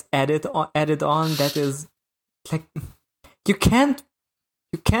voice added on. That is like, you can't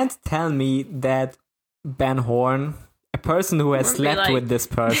tell me that Ben Horn, a person who has slept with this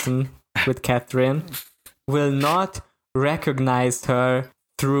person, with Catherine, will not recognize her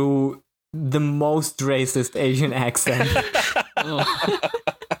through the most racist Asian accent. You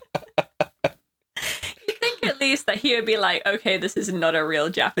think at least that he would be like, okay, this is not a real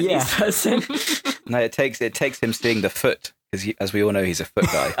Japanese person. No, it takes him seeing the foot, because as we all know, he's a foot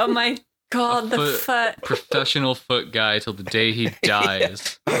guy. Oh my god, the foot. Professional foot guy till the day he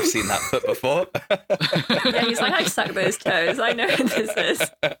dies. I've seen that foot before. Yeah, he's like, I suck those toes. I know what this is.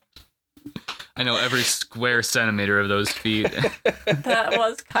 I know every square centimeter of those feet. That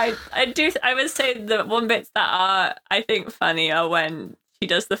was I would say the one bits that are, I think, funny are when she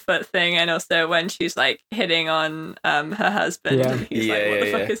does the foot thing, and also when she's like hitting on her husband. Yeah. And he's like, what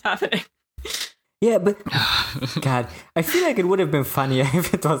the fuck is happening? Yeah, but God, I feel like it would have been funnier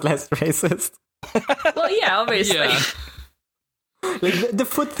if it was less racist. Well, yeah, obviously. Yeah. Like the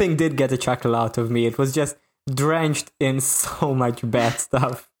foot thing did get a chuckle out of me. It was just drenched in so much bad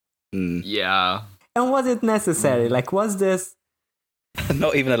stuff. Yeah. And was it necessary? Like, was this...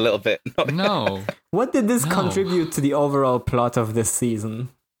 Not even a little bit. No. What did this contribute to the overall plot of this season?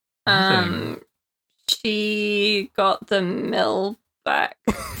 She got the mill back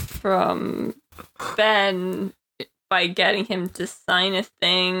from Ben by getting him to sign a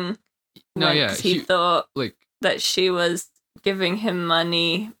thing. No, yeah. He thought like that she was giving him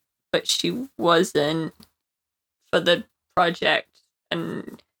money, but she wasn't for the project,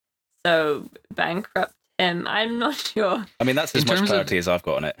 and so bankrupt him. I'm not sure. I mean, that's as much clarity as I've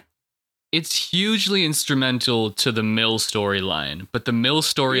got on it. It's hugely instrumental to the Mill storyline, but the Mill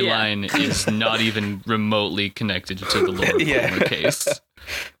storyline is not even remotely connected to the Laura Palmer case.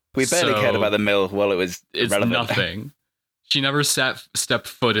 We barely cared about the mill while it's relevant. Nothing. She never stepped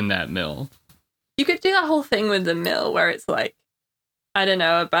foot in that mill. You could do that whole thing with the mill where it's like, I don't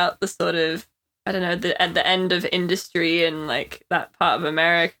know, about the sort of, I don't know, at the end of industry and like that part of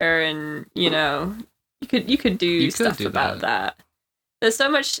America, and you know, you could do stuff about that. There's so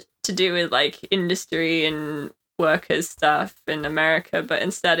much to do with like industry and workers stuff in America, but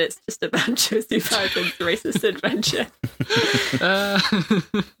instead it's just about Josie Pipen's racist adventure.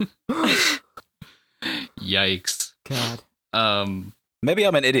 Yikes. God. Maybe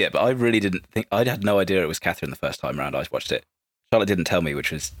I'm an idiot, but I really didn't think... I had no idea it was Catherine the first time around I watched it. Charlotte didn't tell me,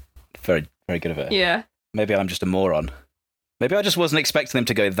 which was very, very good of her. Yeah. Maybe I'm just a moron. Maybe I just wasn't expecting them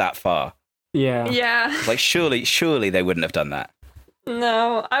to go that far. Yeah. Yeah. Like, surely they wouldn't have done that.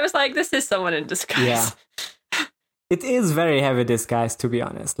 No, I was like, this is someone in disguise. Yeah. It is very heavy disguise, to be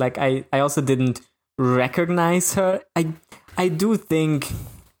honest. Like, I also didn't recognize her. I do think...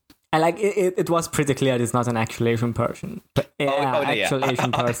 I like it was pretty clear it's not an actual Asian person. Actual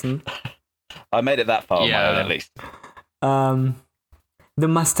Asian person. I made it that far on my own, at least. The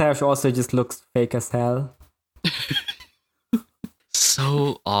mustache also just looks fake as hell.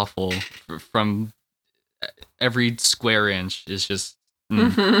 So awful. From every square inch is just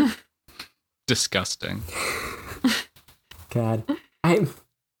disgusting. God. I'm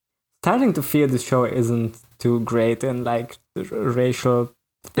starting to feel the show isn't too great in like racial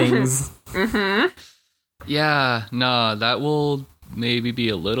things. Yeah, no, that will maybe be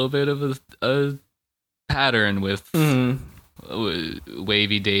a little bit of a pattern with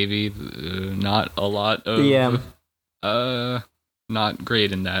Wavy Davy. Not a lot of not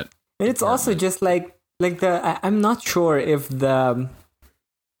great in that. And it's also just like I'm not sure if the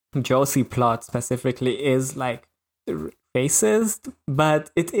Josie plot specifically is like racist,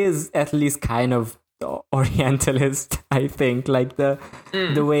 but it is at least kind of Orientalist, I think. Like the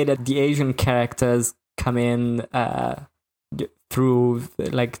way that the Asian characters come in through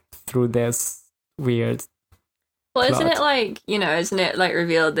this weird. Well, plot. isn't it like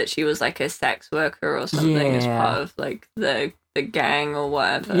revealed that she was like a sex worker or something as part of like the gang or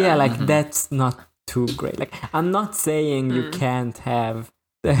whatever? Yeah, like that's not too great. Like I'm not saying you can't have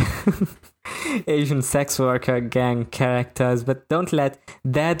the Asian sex worker gang characters, but don't let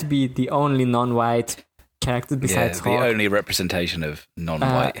that be the only non-white character besides the Hawk. only representation of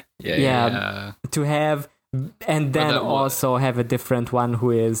non-white. To have, and then also have a different one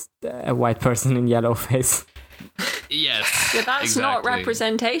who is a white person in yellow face. Yes. Yeah, that's not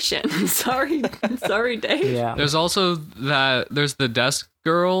representation. sorry, Dave. Yeah. There's also there's the desk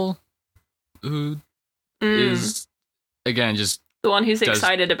girl who is again just the one who's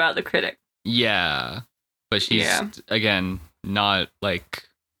excited about the critic. Yeah. But she's again not like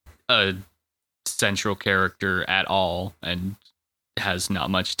a central character at all and has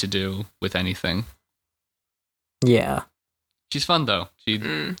not much to do with anything. Yeah. She's fun though. She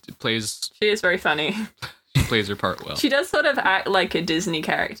plays. She is very funny. She plays her part well. She does sort of act like a Disney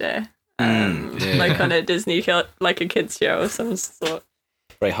character, like on a Disney like a kids show of some sort.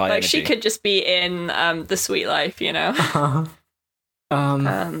 Very high. Like energy. she could just be in The Sweet Life, you know.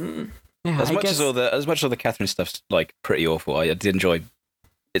 Yeah, as much as all the Catherine stuff's like pretty awful, I did enjoy.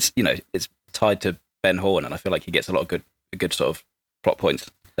 It's it's tied to Ben Horn, and I feel like he gets a lot of good sort of plot points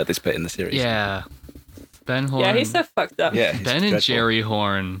at this bit in the series. Yeah, Ben Horn. Yeah, he's so fucked up. Yeah, Ben and Jerry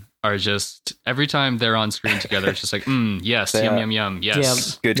Horn are just every time they're on screen together, it's just like, yes, yum,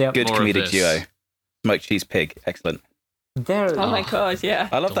 yes. Good comedic duo. Smoked cheese pig, excellent. Oh my god, yeah.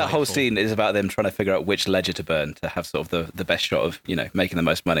 I love that whole scene is about them trying to figure out which ledger to burn to have sort of the best shot of making the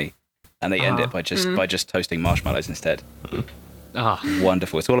most money, and they end it by just toasting marshmallows instead.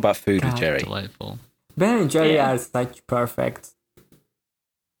 Wonderful! It's all about food with Jerry. Delightful. Ben and Jerry are such perfect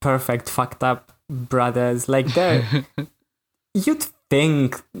fucked up brothers. Like they're you'd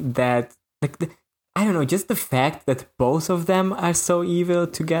think that I don't know, just the fact that both of them are so evil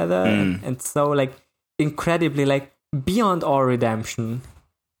together and so like incredibly like beyond all redemption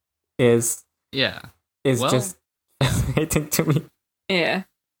is just fascinating to me. Yeah.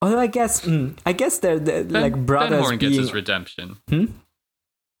 Although I guess they're like brothers. Ben Horn gets his redemption.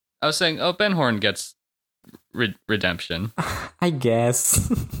 I was saying, Ben Horn gets redemption. I guess.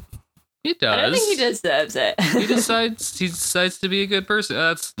 He does. I don't think he deserves it. he decides to be a good person.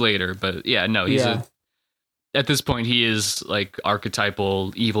 That's later, but yeah, no, he's at this point he is like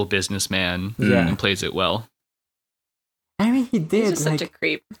archetypal evil businessman and plays it well. I mean, he did. He's just such a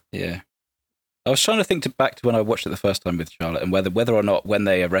creep. Yeah. I was trying to think back to when I watched it the first time with Charlotte, and whether or not when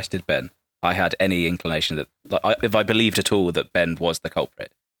they arrested Ben, I had any inclination that, if I believed at all that Ben was the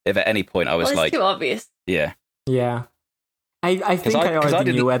culprit. If at any point I was it's too obvious. Yeah. Yeah. I think I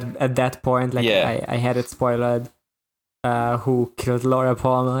already knew at that point. Like I had it spoiled who killed Laura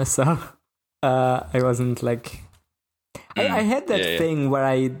Palmer, so I wasn't like. I had that thing where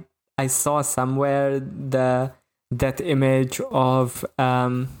I saw somewhere that image of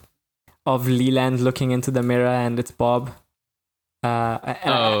Leland looking into the mirror and it's Bob.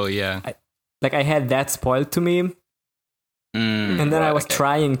 I had that spoiled to me, and then I was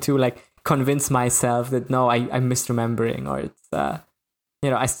trying to like convince myself that no, I'm misremembering, or it's I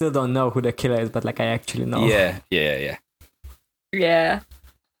still don't know who the killer is, but like I actually know. Yeah.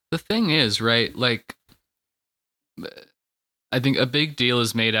 The thing is, right, like I think a big deal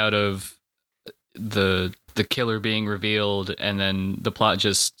is made out of the killer being revealed and then the plot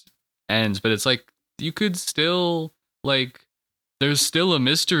just ends, but it's like you could still like there's still a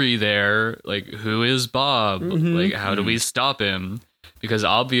mystery there, like who is Bob? Like how do we stop him? Because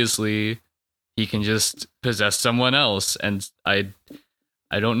obviously he can just possess someone else, and I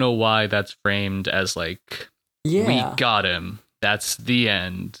don't know why that's framed as like we got him. That's the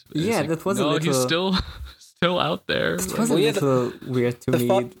end. It's that was a little. He's still out there. It was a little weird to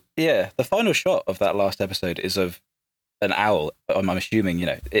me. The final shot of that last episode is of an owl. I'm assuming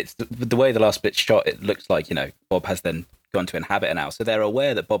it's the way the last bit's shot. It looks like Bob has then gone to inhabit an owl, so they're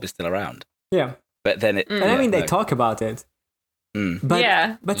aware that Bob is still around. Yeah, but then and I mean they talk about it.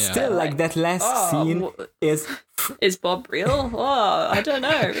 But still, like that last scene is Bob real? Oh, I don't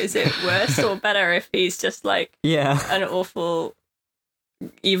know. Is it worse or better if he's just like an awful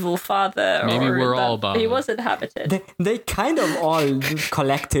evil father. Maybe or we're that all Bob. He was inhabited. They kind of all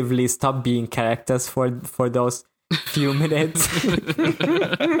collectively stop being characters for those few minutes.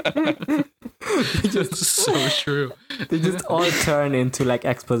 That's so true. They just all turn into like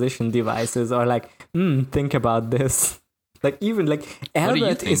exposition devices, or like, think about this. Like even like What do you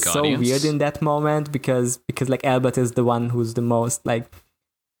Albert think, is so audience? weird in that moment because like Albert is the one who's the most like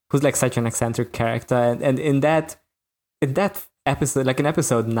who's like such an eccentric character, and in that episode, like in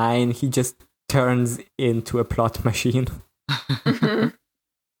episode 9, he just turns into a plot machine.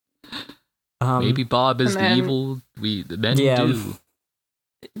 Maybe Bob is and the then- evil the men Yeah. do.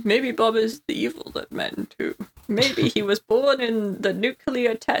 Maybe Bob is the evil that men do. Maybe he was born in the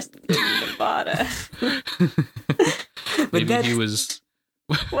nuclear test in Nevada. Maybe that's- he was.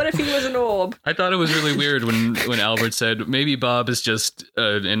 What if he was an orb? I thought it was really weird when Albert said maybe Bob is just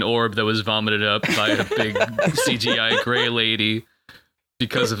an orb that was vomited up by a big CGI gray lady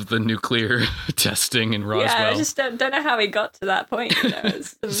because of the nuclear testing in Roswell. Yeah, I just don't know how he got to that point. You know,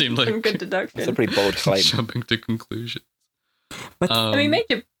 it's Seemed some like- good It's a deduction. pretty bold claim. Jumping to conclusions. But I mean,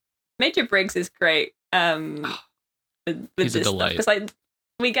 Major Briggs is great. With He's a this delight. because like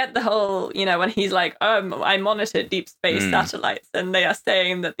we get the whole, you know, when he's like, I monitor deep space satellites, and they are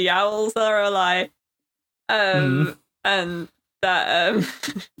saying that the owls are a lie, and that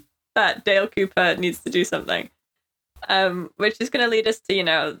that Dale Cooper needs to do something, which is going to lead us to, you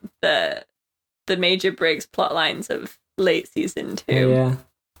know, the Major Briggs plot lines of late season 2.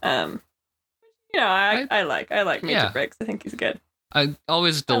 yeah. You know, I like Major Yeah. Briggs. I think he's good. I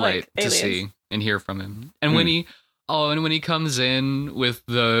always I like delight to aliens. see and hear from him. And when he comes in with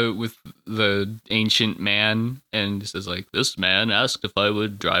the ancient man and says like, this man asked if I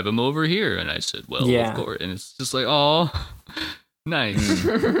would drive him over here, and I said, well, Yeah. of course. And it's just like, oh, nice.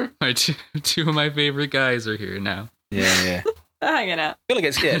 My two of my favorite guys are here now. Yeah. They're hanging out. I feel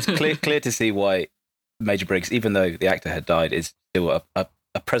like it's clear to see why Major Briggs, even though the actor had died, is still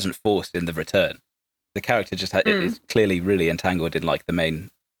a present force in the return. The character just is clearly really entangled in like the main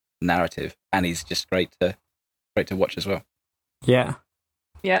narrative, and he's just great to watch as well. Yeah.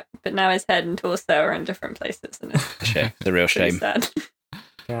 Yeah, but now his head and torso are in different places, and it's A shame. It's a real pretty shame. sad.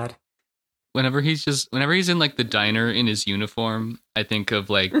 God. Whenever he's in like the diner in his uniform, I think of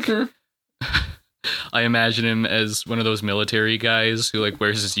like I imagine him as one of those military guys who like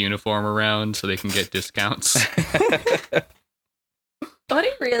wears his uniform around so they can get discounts. What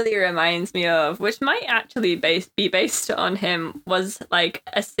he really reminds me of, which might actually be based on him, was like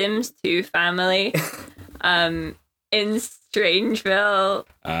a Sims 2 family in Strangeville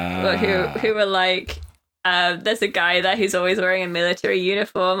who were like, there's a guy there who's always wearing a military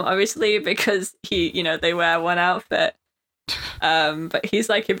uniform, obviously, because they wear one outfit. But he's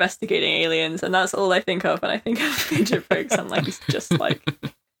like investigating aliens, and that's all I think of when I think of Major Briggs. I'm like, he's just like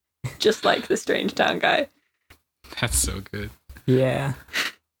the Strange Town guy. That's so good. Yeah.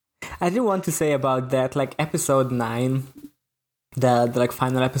 I do want to say about that, like episode 9, the like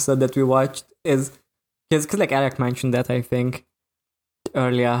final episode that we watched, is because like Eric mentioned that, I think,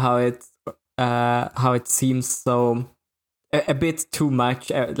 earlier, how it seems so a bit too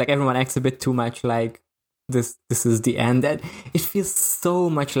much, like everyone acts a bit too much like this is the end, and it feels so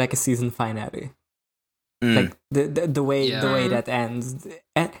much like a season finale. Like the way that ends.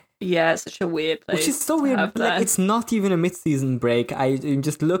 And, yeah, it's such a weird place. which is so to weird. have Like, that. it's not even a mid-season break. I'm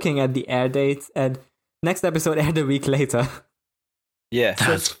just looking at the air dates, and next episode aired a week later. Yeah.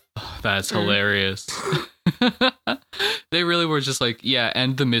 That's hilarious. They really were just like, yeah,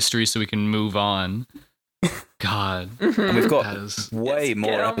 end the mystery so we can move on. God. And we've got That is- way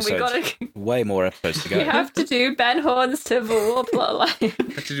more Get on, we episodes. Way more episodes to go. We have to do Ben Horn's Civil War plotline.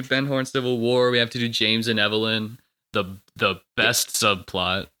 We have to do Ben Horn Civil War. We have to do James and Evelyn, the best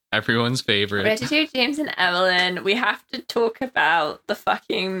subplot, everyone's We have favorite. to do James and Evelyn. We have to talk about the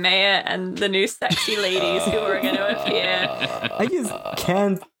fucking mayor and the new sexy ladies who are going to appear. I just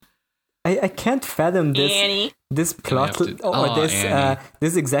can't. I can't fathom Annie. this plot have to- or Oh, this Annie.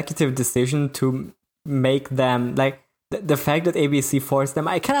 this executive decision to make them like the fact that ABC forced them.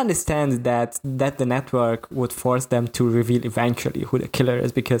 I can understand that the network would force them to reveal eventually who the killer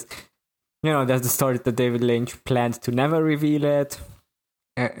is, because there's the story that David Lynch planned to never reveal it,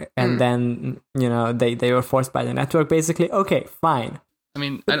 and then they were forced by the network basically. Okay, fine. I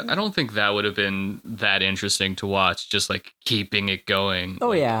mean, I don't think that would have been that interesting to watch, just like keeping it going. Oh,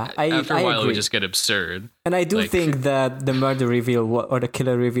 Like, yeah, after a while, it agree. would just get absurd. And I do Like- think that the murder reveal or the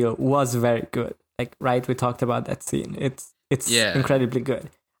killer reveal was very good. Like, right, we talked about that scene. It's Yeah. incredibly good.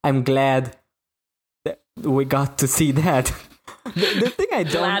 I'm glad that we got to see that. The thing I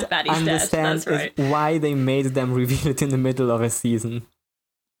Glad don't Batty's dead, understand that's right. is why they made them reveal it in the middle of a season.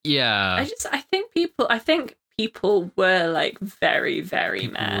 Yeah. I think people were like very, very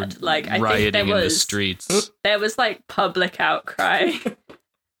People mad. were Like I rioting think in the streets. there was like public outcry.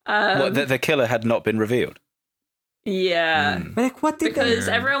 What, the killer had not been revealed. Yeah. But like, what did Because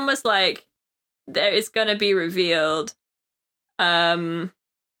they? everyone was like, there is gonna be revealed. And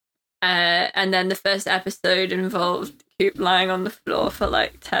then the first episode involved Coop lying on the floor for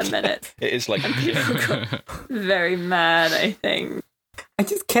like 10 minutes. It is like Very mad, I think. I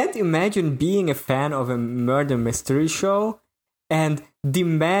just can't imagine being a fan of a murder mystery show and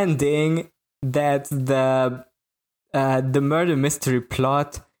demanding that the murder mystery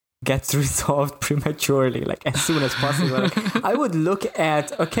plot gets resolved prematurely, like as soon as possible. Like, I would look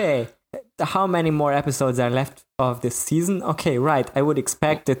at, okay, how many more episodes are left of this season? Okay, right. I would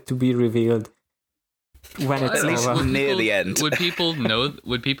expect it to be revealed when it's At least over. near the end. Would people know?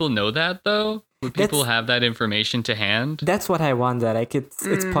 Would people know that though? Would people have that information to hand? That's what I wonder. Like,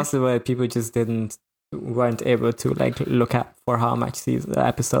 it's possible that people just weren't able to like look up for how much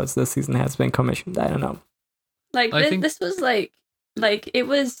episodes the season has been commissioned. I don't know. Like this was like it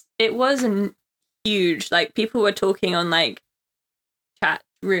wasn't huge. Like people were talking on like chat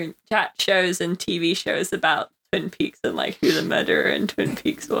shows and TV shows about Twin Peaks and like who the murderer in Twin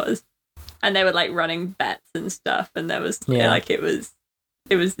Peaks was, and they were like running bets and stuff. And there was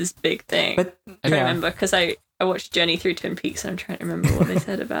it was this big thing. But I remember because I watched Journey Through Twin Peaks and I'm trying to remember what they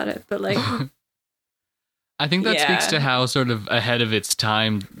said about it. But like, I think that speaks to how sort of ahead of its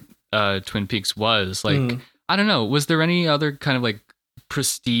time Twin Peaks was. Like, I don't know, was there any other kind of like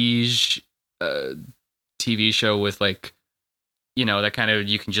prestige TV show with like, you know, that kind of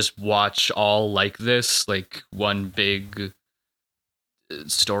you can just watch all like this, like one big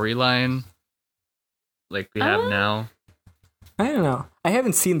storyline like we have now? I don't know. I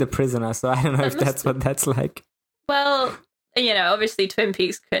haven't seen The Prisoner, so I don't know if that's what that's like. Well, you know, obviously Twin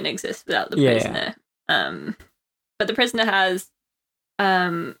Peaks couldn't exist without The Prisoner. But The Prisoner has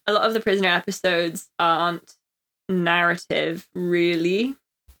a lot of The Prisoner episodes aren't narrative really.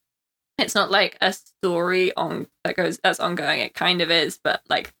 It's not like a story that's ongoing. It kind of is, but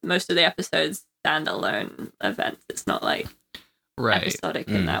like most of the episodes standalone events. It's not like episodic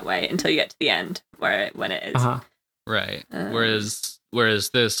in that way until you get to the end when it is. Uh-huh. Right. Whereas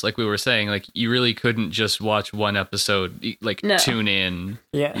this, like we were saying, like you really couldn't just watch one episode, like tune in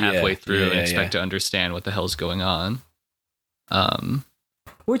halfway through and expect to understand what the hell's going on.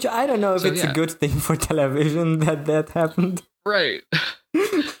 Which I don't know if it's a good thing for television that happened. Right.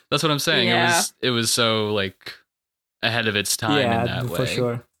 That's what I'm saying. Yeah. It was so like ahead of its time in that way. For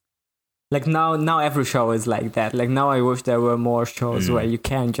sure. Like now every show is like that. Like now I wish there were more shows where you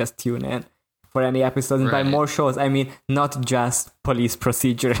can just tune in for any episode. And by more shows, I mean not just police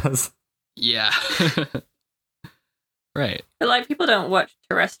procedurals. Yeah. Right. But like people don't watch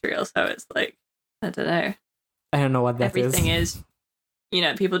terrestrial, so it's like I don't know. I don't know what that Everything is. You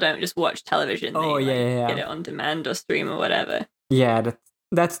know, people don't just watch television. They get it on demand or stream or whatever. Yeah,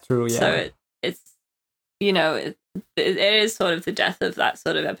 that's true. Yeah. So it's you know it is sort of the death of that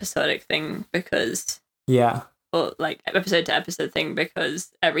sort of episodic thing because or like episode to episode thing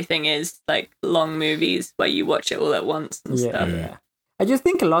because everything is like long movies where you watch it all at once and stuff. Yeah. I just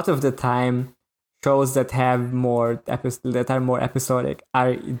think a lot of the time shows that have more that are more episodic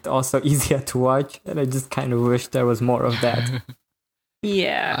are also easier to watch, and I just kind of wish there was more of that.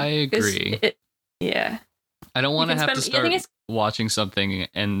 Yeah, I agree. I don't want to have to start watching something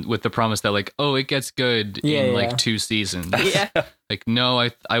and with the promise that like, oh, it gets good in like 2 seasons. Yeah. Like, no,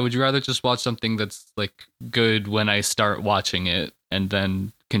 I would rather just watch something that's like good when I start watching it and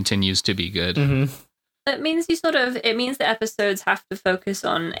then continues to be good. Mm-hmm. It means it means the episodes have to focus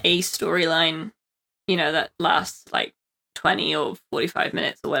on a storyline, you know, that lasts like 20 or 45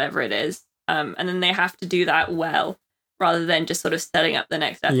 minutes or whatever it is. And then they have to do that well rather than just sort of setting up the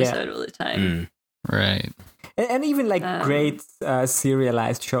next episode all the time. Right. And even like great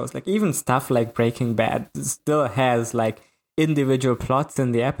serialized shows, like even stuff like Breaking Bad still has like individual plots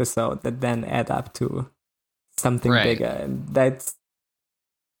in the episode that then add up to something bigger. And that's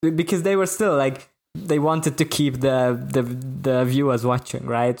because they were still like, they wanted to keep the viewers watching,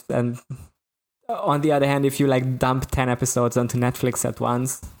 right? And on the other hand, if you like dump 10 episodes onto Netflix at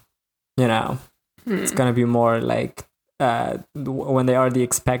once, you know, it's gonna be more like when they already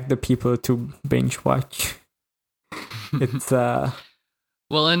expect the people to binge watch. It's well,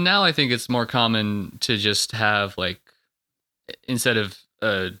 and now I think it's more common to just have like instead of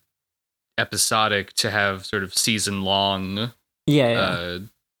episodic to have sort of season long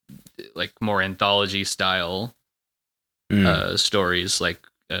like more anthology style stories like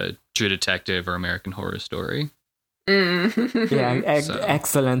True Detective or American Horror Story. Yeah,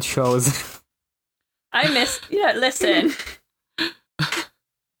 excellent shows. Listen.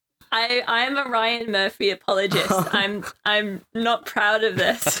 I'm a Ryan Murphy apologist. I'm not proud of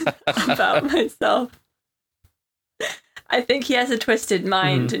this about myself. I think he has a twisted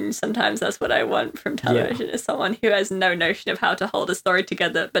mind, and sometimes that's what I want from television, is someone who has no notion of how to hold a story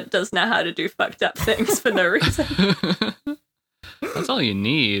together, but does know how to do fucked up things for no reason. That's all you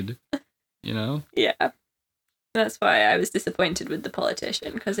need, you know? Yeah. That's why I was disappointed with The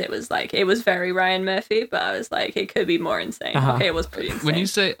Politician, because it was very Ryan Murphy, but I was like, it could be more insane. Okay, it was pretty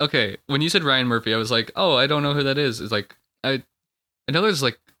insane. When you said Ryan Murphy, I was like, oh, I don't know who that is. It's like, I know there's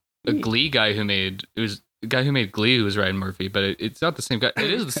like a Glee guy who made Glee who was Ryan Murphy, but it's not the same guy.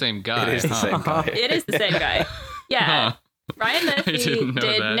 It is the same guy. It is the same guy. It is the same guy. Yeah. Ryan Murphy did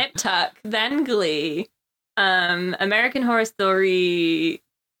that. Nip Tuck, then Glee, American Horror Story,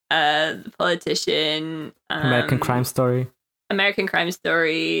 The Politician, American Crime Story,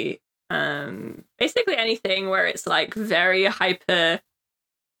 basically anything where it's like very hyper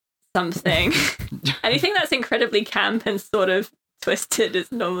something. Anything that's incredibly camp and sort of twisted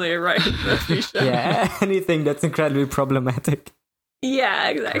is normally a Ryan Murphy show. Yeah, anything that's incredibly problematic. Yeah,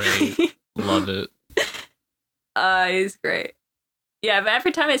 exactly. Great. Love it. He's great. Yeah, but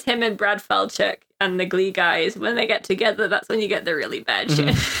every time it's him and Brad Falchuk and the Glee guys, when they get together, that's when you get the really bad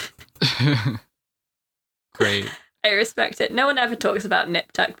shit. Great. I respect it. No one ever talks about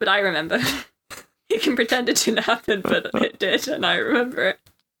Nip Tuck, but I remember. You can pretend it didn't happen, but it did, and I remember it.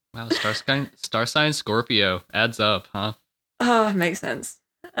 Wow, star sign Scorpio adds up, huh? Oh, it makes sense.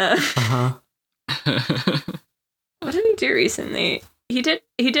 What did he do recently? He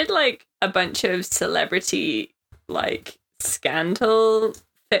did like a bunch of celebrity like scandal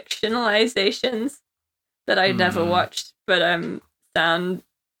fictionalizations that I'd never watched, but sound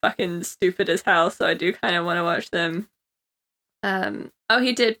fucking stupid as hell, so I do kind of want to watch them.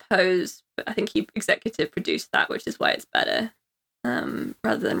 He did Pose, but I think he executive produced that, which is why it's better,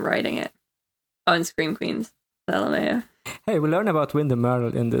 rather than writing it. Oh, and Scream Queens, LMAO. Hey, we learn about Wyndham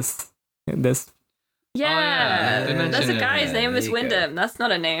Earle in this. Yeah, they mention there's a guy. His Yeah, name is there you go. Wyndham. That's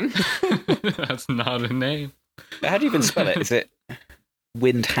not a name. That's not a name. How do you even spell it? Is it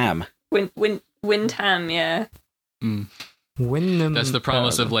Windham? Windham, yeah. Wyndham. That's the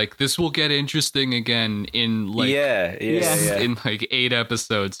promise Earle. of like, this will get interesting again in like Yeah. in like 8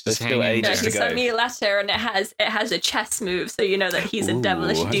 episodes. There's Just still hanging ages Yeah, there. to he go. sent me a letter, and it has a chess move, so you know that he's a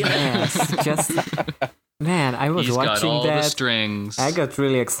devilish Ooh. dealer. Yes, just man, I was He's got watching all the that. strings. I got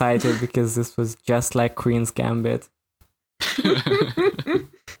really excited because this was just like Queen's Gambit.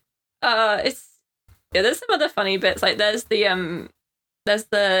 There's some other funny bits. Like there's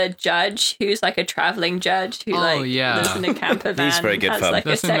the judge who's like a traveling judge who lives in a camper van. He's very good has fun. like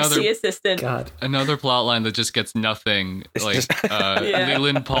That's a sexy another- assistant. God. Another plot line that just gets nothing. It's Like just- Yeah.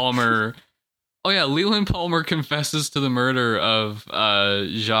 Leland Palmer. Oh yeah, Leland Palmer confesses to the murder of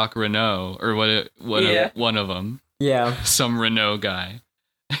Jacques Renault, or one of them, Yeah, some Renault guy.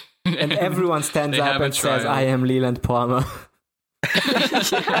 and everyone stands They up have a and says, trial. "I am Leland Palmer."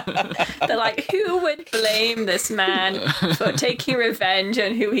 They're like, who would blame this man for taking revenge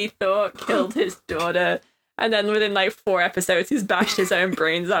on who he thought killed his daughter? And then within like 4 episodes, he's bashed his own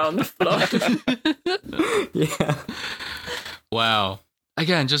brains out on the floor. Yeah. Wow.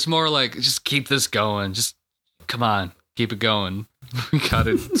 Again, just more like, just keep this going. Just come on, keep it going. We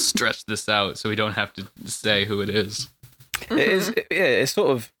gotta stretch this out so we don't have to say who it is. It is. Yeah, it's sort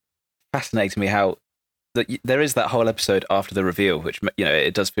of fascinating to me how there is that whole episode after the reveal, which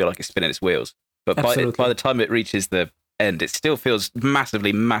it does feel like it's spinning its wheels. But by the time it reaches the end, it still feels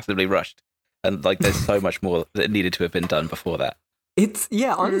massively, massively rushed, and like there's so much more that needed to have been done before that.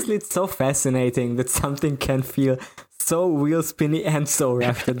 Honestly, it's so fascinating that something can feel so wheel spinny and so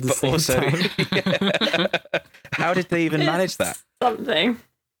rushed at the But same also, time. how did they even manage that? Something.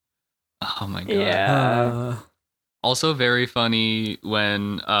 Oh my god. Yeah. Also very funny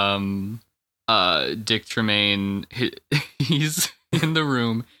when Dick Tremaine he's in the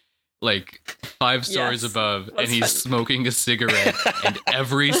room like 5 stories Yes. above, That's and he's funny. smoking a cigarette, and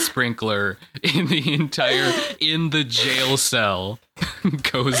every sprinkler in the jail cell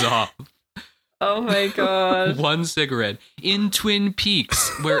goes off. Oh my god. One cigarette in Twin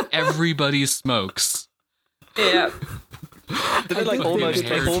Peaks where everybody smokes. Yeah. They're like Hair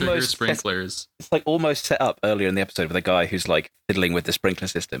trigger almost sprinklers. It's like almost set up earlier in the episode with a guy who's like fiddling with the sprinkler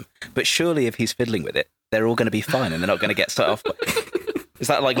system. But surely if he's fiddling with it, they're all going to be fine and they're not going to get set off. Is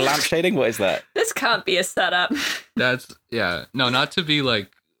that like lamp shading? What is that? This can't be a setup. That's no, not to be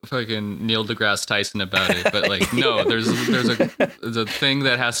like fucking Neil deGrasse Tyson about it, but like no, there's a thing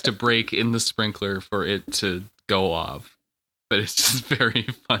that has to break in the sprinkler for it to go off, but it's just very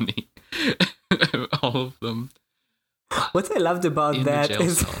funny. All of them. What I loved about In the that jail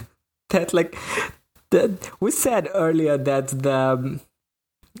is cell. that, like, we said earlier that the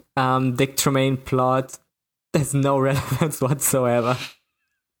Dick Tremaine plot has no relevance whatsoever.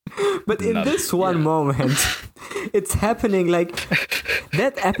 But in None. this one moment, it's happening. Like,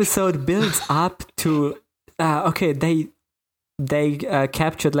 that episode builds up to okay, they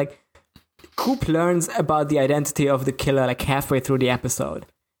captured, like, Coop learns about the identity of the killer like halfway through the episode.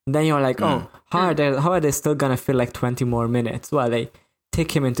 And then you're like, oh, how are they still gonna fill like 20 more minutes? Well, they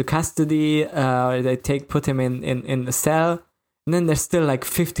take him into custody, they put him in the cell, and then there's still like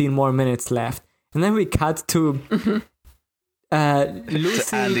 15 more minutes left. And then we cut to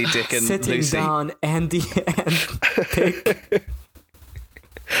Lucy, Andy, Dick, and sitting Lucy. down, Andy and Dick.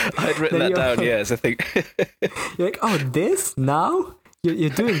 I'd written Then that you're- down, yes, I think. You're like, oh, this now?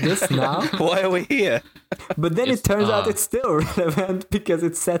 You're doing this now? Why are we here? But then It's, it turns out it's still relevant because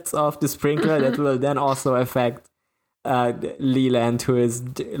it sets off the sprinkler that will then also affect Leland, who is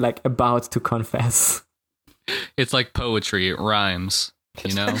like about to confess. It's like poetry. It rhymes.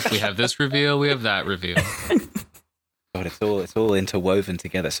 You know, we have this reveal, we have that reveal. God, it's all interwoven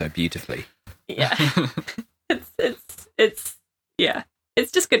together so beautifully. Yeah. it's yeah.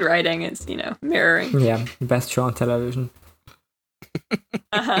 It's just good writing. It's, mirroring. Yeah, best show on television.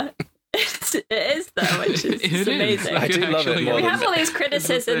 Uh-huh. It is though, which is It is. amazing. I do love it Actually, more We than- have all these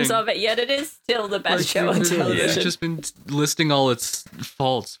criticisms thing. of it, yet it is still the best show on it is. It's television. just been listing all its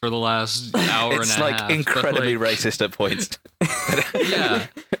faults for the last hour It's and a like half. but, incredibly like, racist at points. Yeah,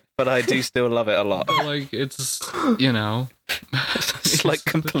 But I do still love it a lot. but, like it's It's like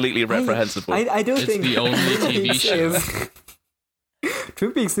completely reprehensible. I do It's think the only Twin TV Peaks show. is-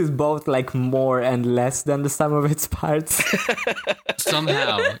 Twin Peaks is both like more and less than the sum of its parts.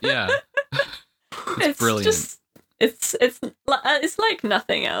 somehow, yeah. It's brilliant. Just, it's like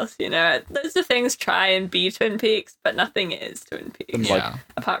nothing else, Those are things try and be Twin Peaks, but nothing is Twin Peaks Like Yeah.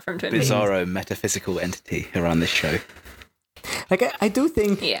 apart from Twin Peaks. bizarro metaphysical entity around this show. Like I do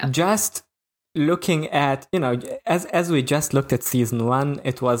think Yeah. just looking at, as we just looked at season 1,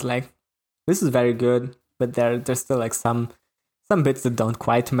 it was like, this is very good, but there's still like some bits that don't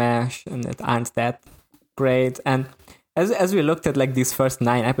quite mesh and that aren't that great. And as we looked at like these first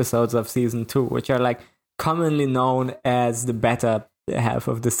 9 episodes of season 2, which are like commonly known as the better half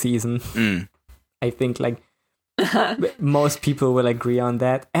of the season, Mm. I think like most people will agree on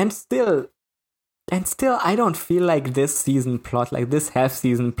that. And still I don't feel like this season plot, like this half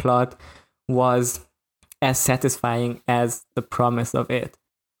season plot, was as satisfying as the promise of it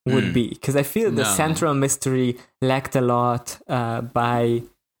would be, because I feel the No. central mystery lacked a lot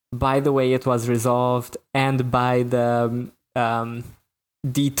by the way it was resolved and by the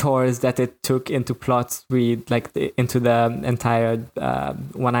detours that it took into plots into the entire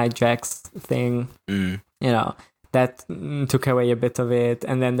One-Eyed Jacks thing. Mm. That took away a bit of it,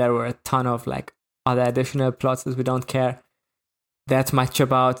 and then there were a ton of like other additional plots that we don't care that much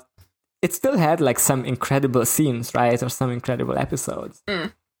about. It still had like some incredible scenes, right, or some incredible episodes.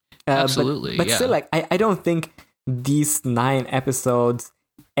 Absolutely, but yeah. still, like I don't think these 9 episodes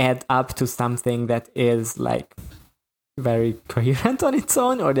add up to something that is like very coherent on its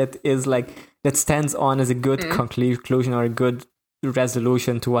own, or that is like that stands on as a good conclusion or a good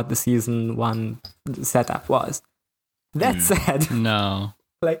resolution to what the season 1 setup was. That said, No.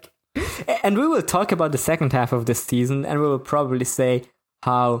 like, and we will talk about the second half of this season, and we will probably say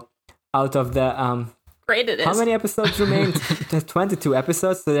how out of the Great it is. how many episodes remain? There's 22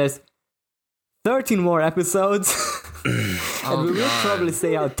 episodes, so there's 13 more episodes. And we will probably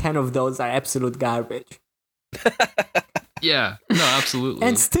say how 10 of those are absolute garbage. Yeah. No, absolutely.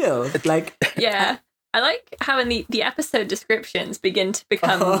 And still, like, Yeah. I like how in the episode descriptions begin to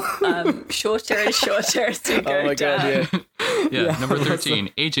become shorter and shorter as we go Oh my down. god, yeah. Yeah, number 13.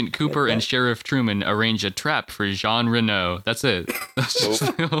 Agent Cooper and Sheriff Truman arrange a trap for Jean Renault. That's it. That's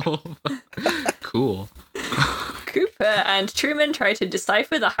just the whole... Cool. Cooper and Truman try to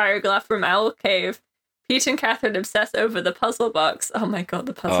decipher the hieroglyph from Owl Cave. Pete and Catherine obsess over the puzzle box. Oh my god,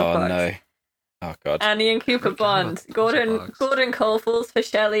 the puzzle Oh box. no. Oh god. Annie and Cooper bond. box. Gordon Cole falls for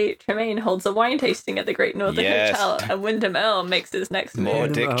Shelley. Tremaine holds a wine tasting at the Great Northern Yes. Hotel. And Wyndham Earl makes his next More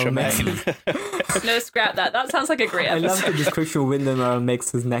move. Dick Oh, Tremaine. No, scrap that. That sounds like a great I love episode. the description Wyndham Earl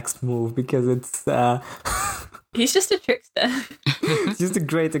makes his next move, because it's He's just a trickster. just a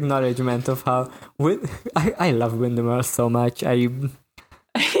great acknowledgement of how I love Wyndham Earl so much.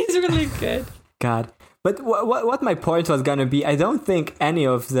 He's really good. God. But what my point was gonna be, I don't think any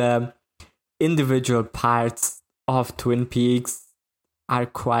of the individual parts of Twin Peaks are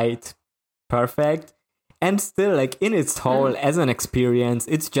quite perfect. and still, like, in its whole as an experience,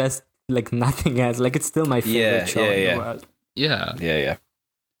 it's just like nothing else. Like, it's still my favorite show in the world. Yeah.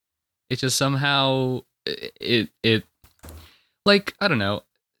 It just somehow it like, I don't know,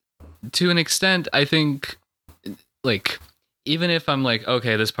 to an extent, I think, like, even if I'm like,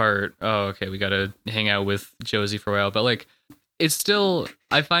 okay, this part, oh, okay, we gotta hang out with Josie for a while, but like, it's still,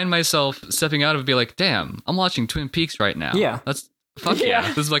 I find myself stepping out of it and be like, damn, I'm watching Twin Peaks right now. Yeah. Fuck yeah.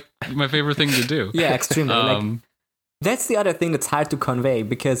 This is like my favorite thing to do. Yeah, extremely. Like, that's the other thing that's hard to convey,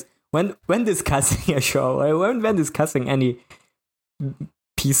 because when discussing a show or when discussing any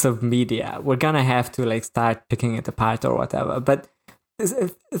piece of media, we're gonna have to like start picking it apart or whatever. But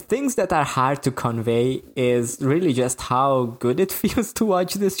things that are hard to convey is really just how good it feels to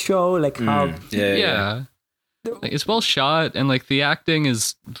watch this show. Like how like, it's well shot, and like the acting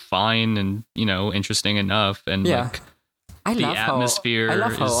is fine and, you know, interesting enough, and like I love how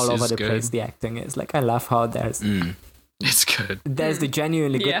all over the place the acting is. Like, I love how there's it's good. There's the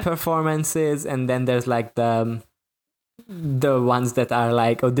genuinely good performances, and then there's like the ones that are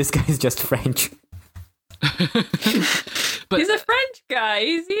like, oh, this guy is just French. But he's a French guy.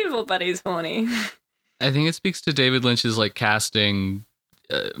 He's evil, but he's horny. I think it speaks to David Lynch's like casting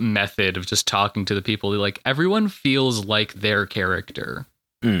method of just talking to the people. Like, everyone feels like their character.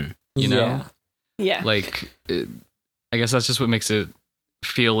 You know? Yeah. Like, I guess that's just what makes it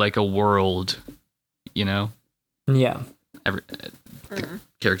feel like a world, you know? Yeah.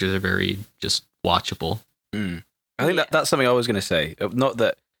 Characters are very just watchable. I think that's something I was going to say. Not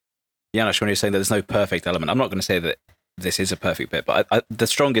that, Janos, when you're saying that there's no perfect element, I'm not going to say that this is a perfect bit, but the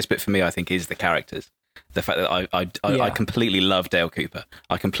strongest bit for me, I think, is the characters. The fact that I completely love Dale Cooper.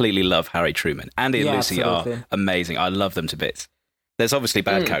 I completely love Harry Truman. Andy and Lucy are amazing. I love them to bits. There's obviously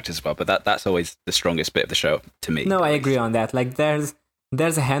bad characters as well, but that's always the strongest bit of the show to me. No, I agree on that. Like, there's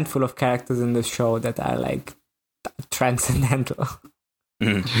a handful of characters in the show that are like transcendental.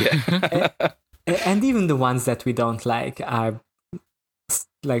 And even the ones that we don't like are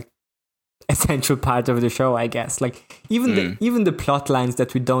like essential part of the show, I guess. Like, even the plot lines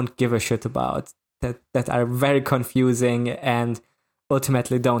that we don't give a shit about, that are very confusing and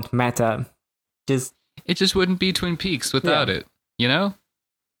ultimately don't matter. It just wouldn't be Twin Peaks without it, you know?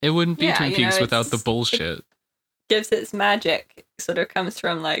 It wouldn't be Twin Peaks without the bullshit. It gives its magic, sort of comes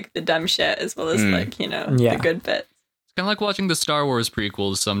from like the dumb shit as well as like, you know, the good bits. It's kind of like watching the Star Wars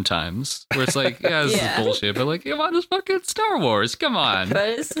prequels sometimes, where it's like, this is bullshit, but like, come on, it's fucking Star Wars, come on.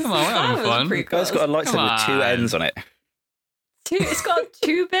 But come on, we're having fun. It's got a lightsaber with 2 ends on it. It's got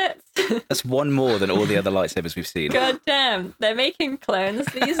 2 bits. That's one more than all the other lightsabers we've seen. God damn, they're making clones.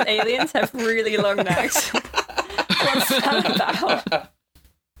 These aliens have really long necks. What's that about?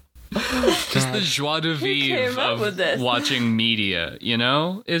 Just the joie de vivre of watching media, you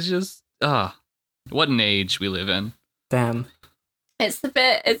know? It's just, what an age we live in. Damn. It's the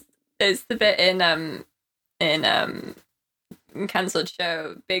bit in cancelled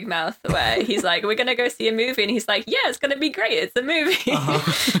show Big Mouth where he's like, we're gonna go see a movie, and he's like, yeah, it's gonna be great, it's a movie.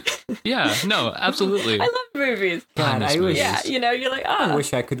 Yeah, no, absolutely. I love movies. God, I wish. Yeah, you know, you're like, I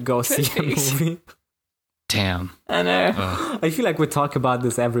wish I could go see a movie. Damn. I know. I feel like we talk about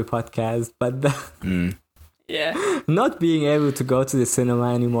this every podcast, but not being able to go to the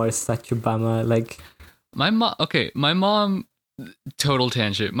cinema anymore is such a bummer. Like, my mom, total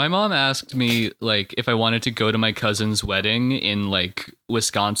tangent. My mom asked me like if I wanted to go to my cousin's wedding in like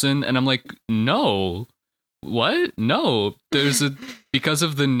Wisconsin, and I'm like, no. What? No. There's because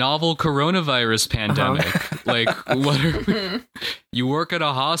of the novel coronavirus pandemic. Like, what are you work at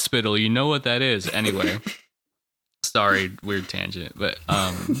a hospital, you know what that is. Anyway. Sorry, weird tangent, but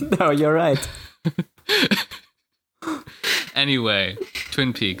no, you're right. Anyway,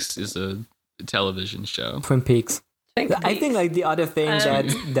 Twin Peaks is a television show. Twin Peaks. I think like the other thing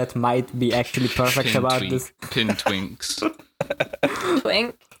that might be actually perfect about this Twinks.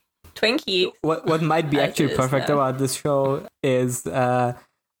 Twinkie. What might be actually perfect about this show is our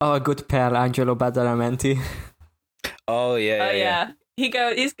good pal Angelo Badalamenti. Oh yeah.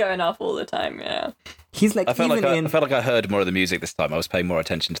 He's going off all the time, yeah. He's like, I felt like I heard more of the music this time. I was paying more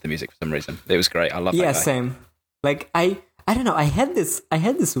attention to the music for some reason. It was great. I love that guy. Yeah, same. Like I don't know. I had this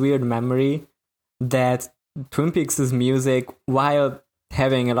weird memory that Twin Peaks' music, while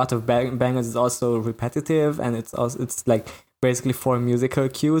having a lot of bangers, is also repetitive, and it's like basically 4 musical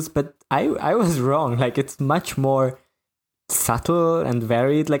cues. But I was wrong. Like, it's much more subtle and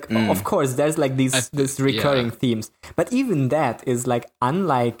varied. Like, of course, there's like these recurring themes, but even that is like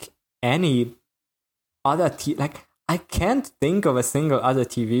unlike any other like I can't think of a single other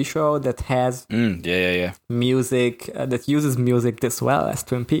TV show that has music that uses music this well as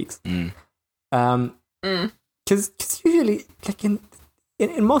Twin Peaks. Because usually, like in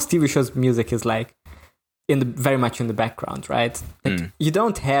most TV shows, music is like very much in the background, right? Like you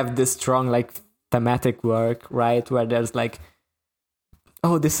don't have this strong like thematic work, right? Where there's like,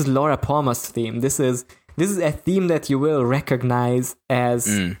 oh, this is Laura Palmer's theme. This is a theme that you will recognize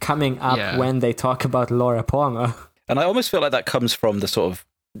as coming up when they talk about Laura Palmer. And I almost feel like that comes from the sort of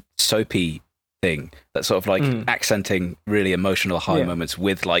soapy thing, that sort of like accenting really emotional high moments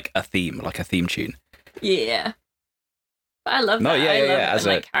with like a theme tune. Yeah. But I love No, that. yeah, I love yeah. when,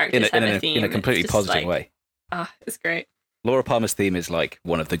 like, characters have a theme. In a completely It's just, positive like, way. It's great. Laura Palmer's theme is like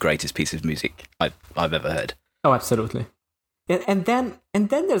one of the greatest pieces of music I've ever heard. Oh, absolutely. And then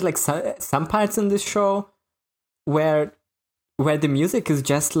there's like some parts in this show where the music is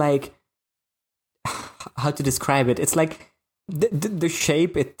just like, how to describe it? It's like the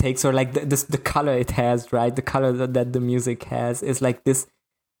shape it takes, or like the color it has, right? The color that the music has is like this.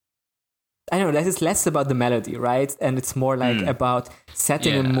 I don't know, that is less about the melody, right? And it's more like about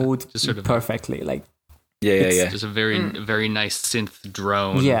setting a mood sort of perfectly. Like Just a very nice synth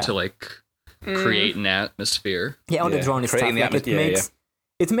drone to like create an atmosphere. Yeah, the drone is tough. Like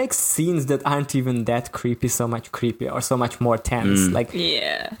it makes scenes that aren't even that creepy so much creepier or so much more tense. Like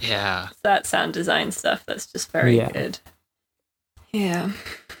that sound design stuff that's just very good. Yeah.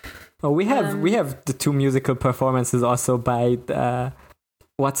 Oh, we have the two musical performances also by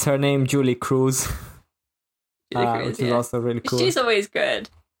what's her name, Julie Cruz. Which is also really cool. She's always good.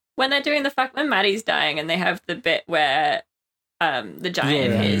 When they're doing when Maddie's dying and they have the bit where the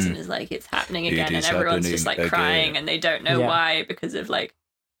giant appears and is like, it's happening again, and everyone's just like crying and they don't know why, because of like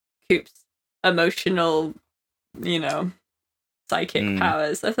Coop's emotional, psychic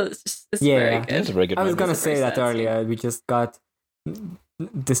powers. I thought it's very good. It's a very good I was going to say that earlier. We just got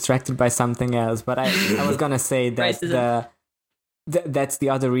distracted by something else, but I was going to say that that's the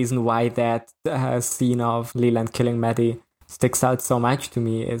other reason why that scene of Leland killing Maddie sticks out so much to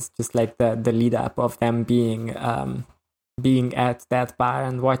me, is just like the lead up of them being at that bar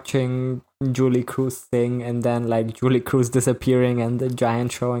and watching Julie Cruz sing, and then like Julie Cruz disappearing and the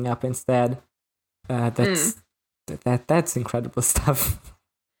giant showing up instead. That's incredible stuff.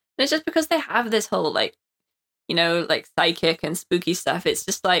 And it's just because they have this whole like psychic and spooky stuff. It's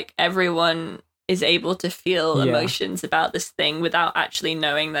just like everyone is able to feel emotions about this thing without actually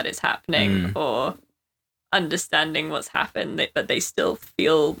knowing that it's happening or understanding what's happened, but they still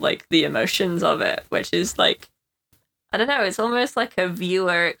feel like the emotions of it, which is like, I don't know, it's almost like a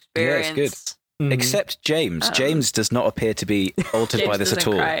viewer experience. Yeah, it's good. Except James. James does not appear to be altered by this at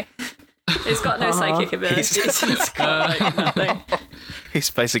all. Cry. He's got no psychic abilities. He's got like nothing. He's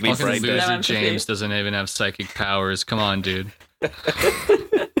basically brain dead. Loser James doesn't even have psychic powers. Come on, dude.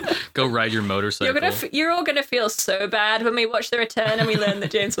 Go ride your motorcycle. You're all gonna feel so bad when we watch The Return and we learn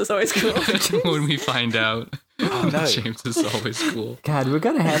that James was always cool. When we find out James is always cool. God, we're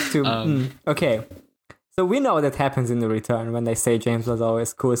gonna have to. Okay, so we know that happens in The Return when they say James was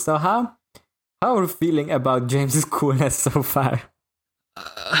always cool. So how are we feeling about James's coolness so far?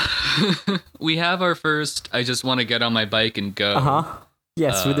 We have our first. I just want to get on my bike and go.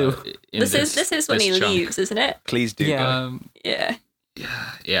 Yes, we do. This is when he leaves, isn't it? Please do. Yeah.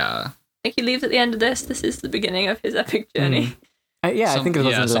 Yeah. I think he leaves at the end of this. This is the beginning of his epic journey. I think it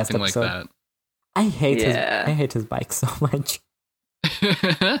was in the last something episode. like that. I hate his bike so much.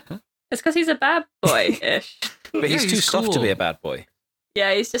 It's because he's a bad boy-ish. But he's too soft to be a bad boy.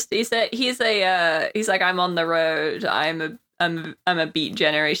 Yeah, he's like, I'm on the road. I'm a beat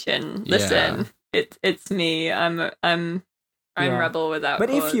generation. Listen, it's me. I'm rebel without But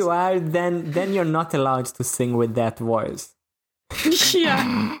cause. if you are, then you're not allowed to sing with that voice.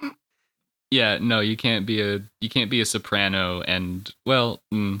 Yeah, no, you can't be a soprano, and well,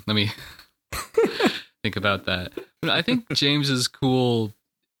 let me think about that. But I think James is cool.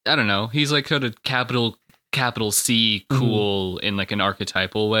 I don't know. He's like sort of capital C cool in like an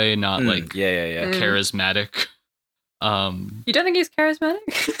archetypal way, not like charismatic. You don't think he's charismatic?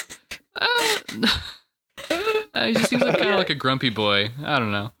 He just seems like kind of like a grumpy boy. I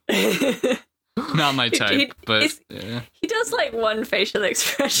don't know. Not my type, but he does like one facial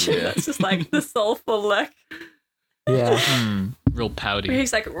expression that's just like the soulful look. Yeah, real pouty.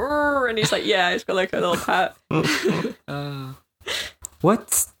 He's like, and he's like, he's got like a little pout.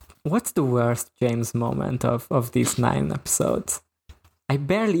 What's the worst James moment of these 9 episodes? I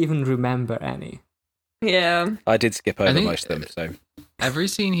barely even remember any. Yeah, I did skip over most of them. So every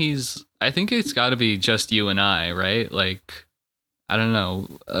scene I think it's got to be just you and I, right? Like, I don't know.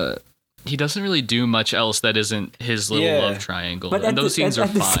 He doesn't really do much else that isn't his little love triangle, but and those scenes are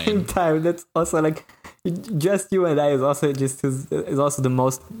fine. At the same time, that's also like just you and I is also the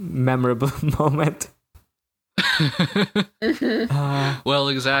most memorable moment. Well,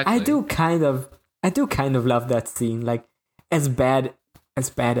 exactly. I do kind of love that scene. Like, as bad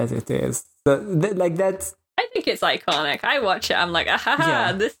as it is. So, like that's. I think it's iconic. I watch it. I'm like,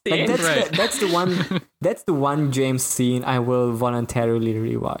 aha, this scene. Like Right. that's the one. That's the one James scene I will voluntarily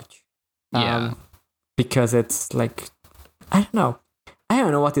rewatch. Yeah. Because it's like, I don't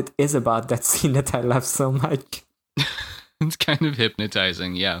know what it is about that scene that I love so much. It's kind of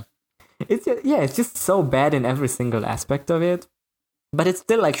hypnotizing. Yeah. It's just so bad in every single aspect of it, but it's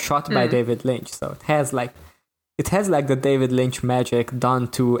still like shot by David Lynch, so it has like the David Lynch magic done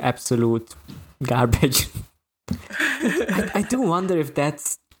to absolute garbage. I do wonder if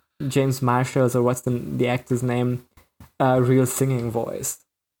that's James Marshall's, or what's the actor's name, real singing voice.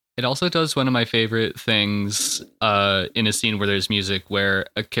 It also does one of my favorite things in a scene where there's music, where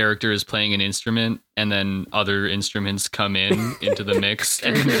a character is playing an instrument and then other instruments come into the mix,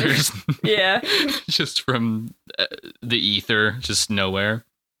 and there's just from the ether, just nowhere.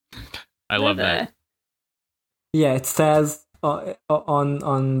 I love that. Yeah, it says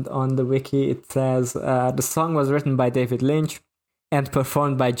on the wiki, it says the song was written by David Lynch and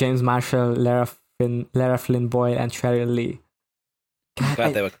performed by James Marshall, Lara Flynn Boyle, and Sheryl Lee. I'm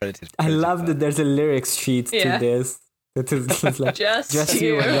glad they were credited. I love that there's a lyrics sheet to this. It is like just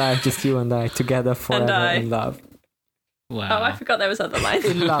you and I together forever in love. Wow. Oh, I forgot there was other lines.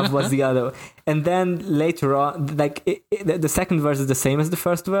 In love was the other, and then later on, like the second verse is the same as the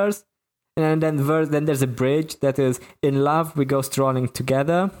first verse, and then there's a bridge that is, in love we go strolling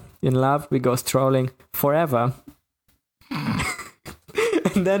together, in love we go strolling forever.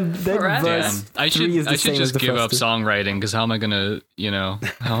 And then verse I should just give up songwriting, because how am I gonna,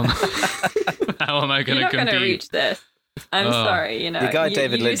 how am I gonna compete? You're not gonna reach this. I'm sorry, The guy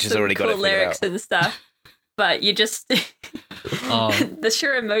David Lynch has already got it cool figured lyrics out. and stuff, but you just the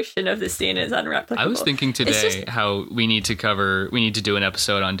sheer emotion of the scene is unreplicable. I was thinking today how we need to do an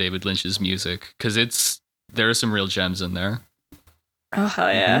episode on David Lynch's music, because there are some real gems in there. Oh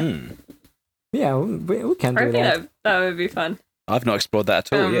hell yeah! Yeah, we can do I that. think that would be fun. I've not explored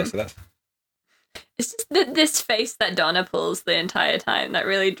that at all. So that's. It's just this face that Donna pulls the entire time that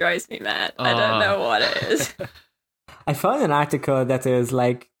really drives me mad. I don't know what it is. I found an article that is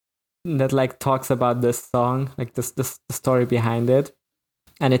that talks about this song, like the story behind it,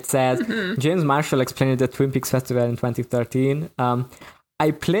 and it says James Marshall explained it at Twin Peaks Festival in 2013.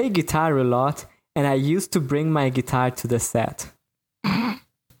 I play guitar a lot, and I used to bring my guitar to the set. Oh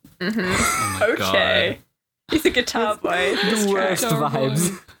my Okay. God. He's a guitar boy. The worst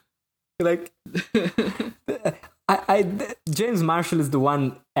vibes. Like, James Marshall is the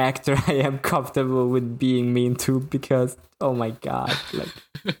one actor I am comfortable with being mean to, because oh my God, like,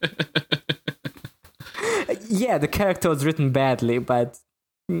 yeah, the character was written badly, but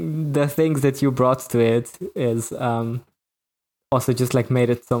the things that you brought to it is also just like made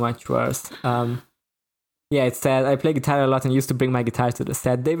it so much worse. Yeah, it said, I play guitar a lot and used to bring my guitar to the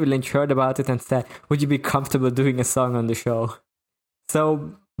set. David Lynch heard about it and said, would you be comfortable doing a song on the show?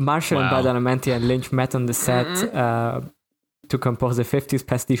 So Marshall and Badalamenti and Lynch met on the set to compose a 50s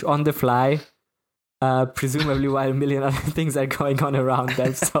pastiche on the fly, presumably while a million other things are going on around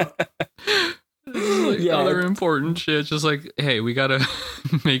them. So, other important shit, just like, hey, we gotta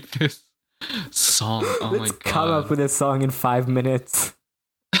make this song. Oh my God. Let's come up with a song in 5 minutes.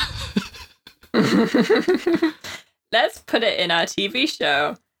 Let's put it in our TV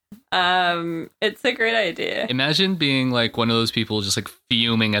show. It's a great idea. Imagine being like one of those people just like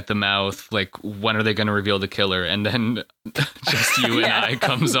fuming at the mouth, like, when are they going to reveal the killer? And then just you and I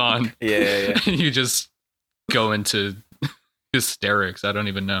comes on. Yeah. And you just go into hysterics. I don't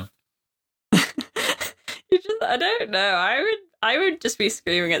even know. I don't know. I would just be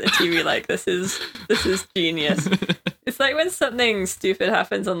screaming at the TV like, this is genius. It's like when something stupid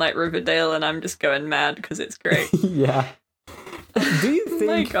happens on like Riverdale and I'm just going mad because it's great. Yeah. Do you think? Oh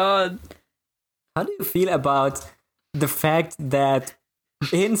my God. How do you feel about the fact that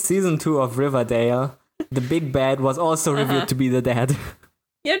in season 2 of Riverdale, the big bad was also revealed to be the dad?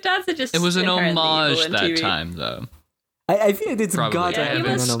 Your dads are just. It was an inherently homage evil in that TV. time, though. I feel it's Probably. got to Yeah, have he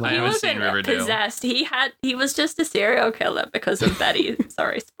been was- an homage. I haven't seen wasn't Riverdale. possessed. He was just a serial killer because of Betty.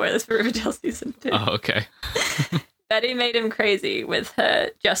 Sorry, spoilers for Riverdale season 2. Oh, okay. Betty made him crazy with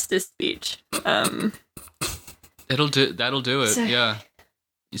her justice speech. That'll do it. So- Yeah.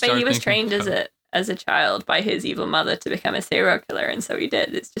 You But start he was thinking, trained as a child by his evil mother to become a serial killer, and so he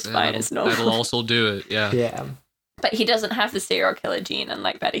did. It's just fine. It's normal. That'll also do it. Yeah. Yeah. But he doesn't have the serial killer gene,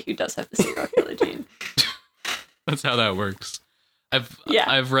 unlike Betty, who does have the serial killer gene. That's how that works. I've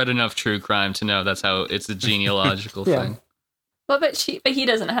Yeah. read enough true crime to know that's how it's a genealogical Yeah. thing. Well, but he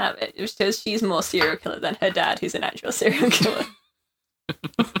doesn't have it. It's because she's more serial killer than her dad, who's an actual serial killer.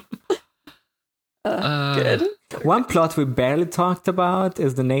 Good. One plot we barely talked about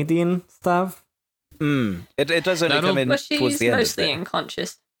is the Nadine stuff. It does only come in Well, towards she's the end. mostly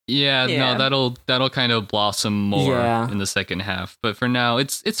unconscious. Yeah, Yeah. no, that'll kind of blossom more Yeah. in the second half. But for now,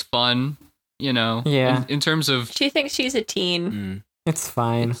 it's fun, you know. Yeah. In terms of She thinks she's a teen. It's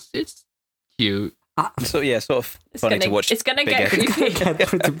fine. it's cute. So yeah, sort of It's funny gonna, to watch. It's gonna Big get Ed. It's gonna creepy. get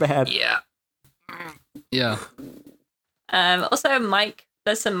pretty bad. Yeah. Yeah. Also, Mike.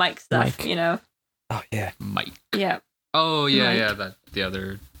 There's some Mike stuff. Mike. You know. Oh yeah, Mike. Yeah. Oh yeah, Mike. yeah.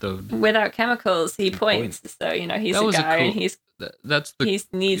 That the Without chemicals, he He points. So you know he's That a was a guy and cool- that's the he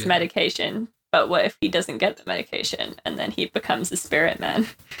needs yeah. medication. But what if he doesn't get the medication and then he becomes a spirit man?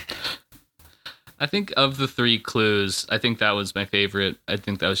 I think of the 3 clues, I think that was my favorite. I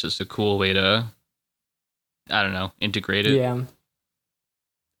think that was just a cool way to, I don't know, integrate it. Yeah.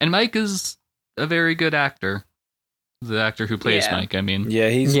 And Mike is a very good actor. The actor who plays Yeah. Mike, I mean. yeah.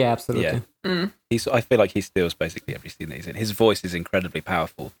 He's Yeah, absolutely. He's. I feel like he steals basically every scene that he's in. His voice is incredibly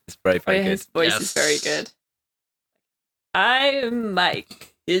powerful. It's very very good. His voice is very Yes. good. I'm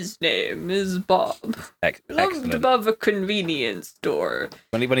Mike. His name is Bob. Loved Excellent. above a convenience store.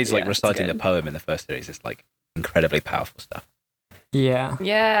 When he's like Yeah, it's reciting a good. poem in the first series, it's like incredibly powerful stuff. Yeah.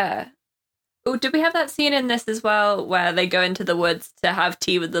 Yeah. Oh, did we have that scene in this as well, where they go into the woods to have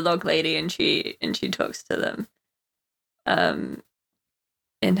tea with the log lady, and she talks to them,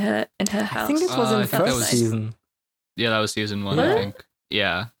 in her house. I think this was I in the think that first was- season. Yeah, that was season 1, What? I think.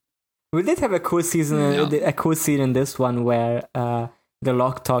 Yeah. We did have a cool season, Yeah. a cool scene in this one where the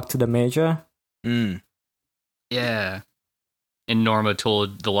log talked to the major. Mm. Yeah. And Norma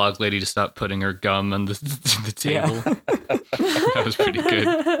told the log lady to stop putting her gum on the table. That was pretty good.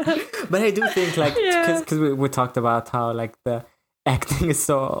 But I do think like Yeah. because we talked about how like the acting is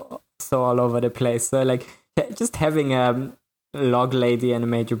so all over the place. So like just having a log lady and a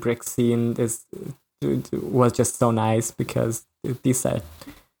major brick scene was just so nice because these are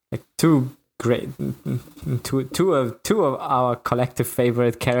like two of our collective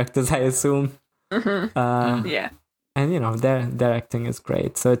favorite characters, I assume. Yeah. And you know their acting is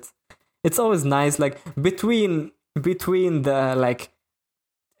great, so it's always nice like between the like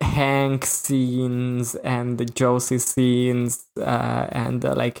Hank scenes and the Josie scenes and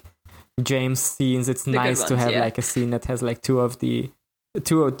the like James scenes. It's The good nice to ones, have yeah. like a scene that has like two like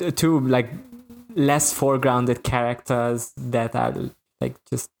less foregrounded characters that are like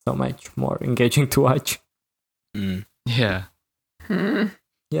just so much more engaging to watch. Mm. Yeah. Hmm.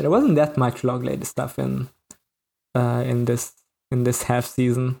 Yeah, there wasn't that much log lady stuff in this half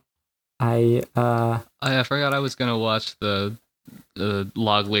season. I forgot I was going to watch the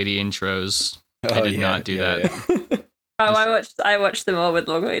log lady intros. I Oh, did yeah, not do yeah, that. yeah. Oh, I watched them all with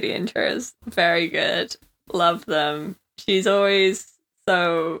log lady intros. Very good. Love them. She's always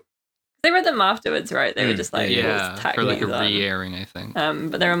so. They read them afterwards, right? They were just like, yeah, we'll Yeah, tack for like a these on. re-airing, I think.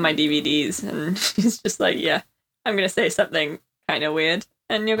 But they're on my DVDs, and she's just like, yeah, I'm gonna say something kind of weird,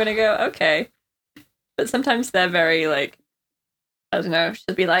 and you're gonna go, okay. But sometimes they're very like, I don't know.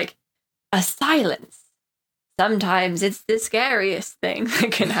 She'll be like, a silence. Sometimes it's the scariest thing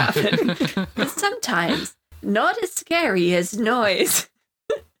that can happen, but sometimes not as scary as noise.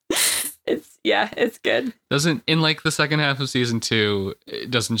 It's good. Doesn't in like the second half of season 2,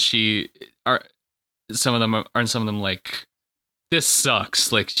 doesn't she aren't some of them like this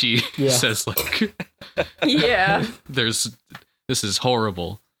sucks, like she Yeah. says like Yeah. this is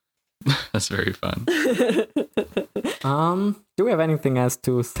horrible. That's very fun. do we have anything else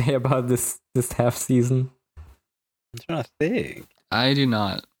to say about this half season? I'm trying to think. I do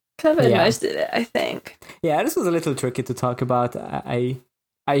not. Covered Yeah. most of it, I think. Yeah, this was a little tricky to talk about.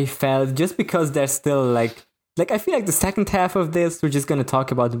 I felt just because there's still like I feel like the second half of this we're just gonna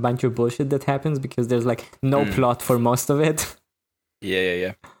talk about a bunch of bullshit that happens because there's like no plot for most of it.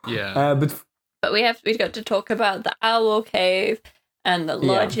 Yeah. Yeah. But we've got to talk about the owl cave and the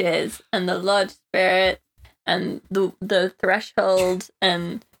Yeah. lodges and the lodge spirit and the threshold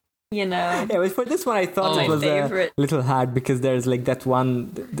and you know Yeah, but for this one I thought Oh. it was My a favorite. little hard because there's like that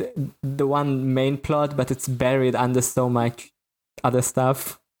one the one main plot, but it's buried under so much other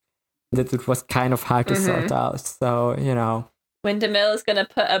stuff that it was kind of hard to sort out. So, you know. Windermill's gonna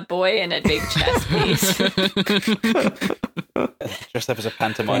put a boy in a big chess piece. Dressed up as a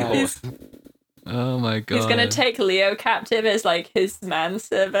pantomime Yeah. horse. Oh my god. He's gonna take Leo captive as like his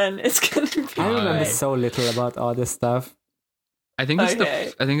manservant. It's gonna be I remember great. so little about all this stuff. I think it's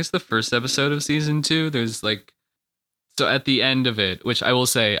Okay. it's the first episode of season 2. There's like, so at the end of it, which I will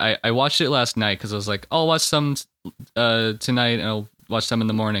say, I watched it last night because I was like, I'll watch some tonight, and I'll watch some in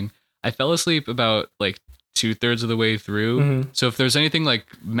the morning. I fell asleep about like 2/3 of the way through. Mm-hmm. So if there's anything like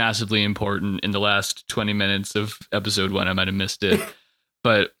massively important in the last 20 minutes of episode 1, I might have missed it.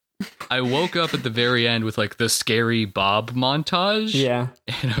 But I woke up at the very end with like the scary Bob montage. Yeah.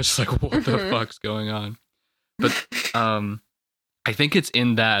 And I was just like, what the fuck's going on? But I think it's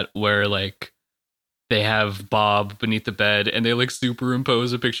in that where like they have Bob beneath the bed and they like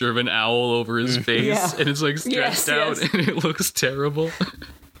superimpose a picture of an owl over his face, Yeah. and it's like stretched out and it looks terrible.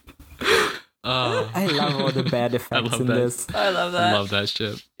 I love all the bad effects in that. this. I love that. I love that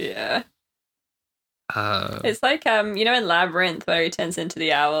shit. Yeah. It's like you know in Labyrinth where he turns into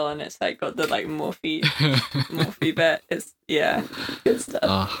the owl and it's like got the like Morphe bit. It's good stuff.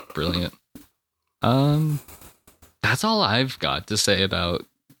 Oh, brilliant. That's all I've got to say about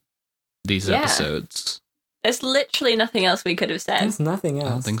these episodes. There's literally nothing else we could have said. There's nothing else.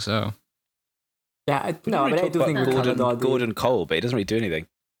 I don't think so. Yeah, no, but I do think we covered all the... Gordon Cole, but he doesn't really do anything.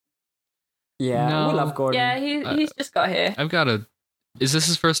 Yeah, No. we love Gordon. Yeah, he's just got here. I've got a. Is this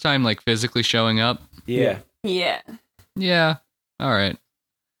his first time like physically showing up? Yeah. Yeah. Yeah. All right.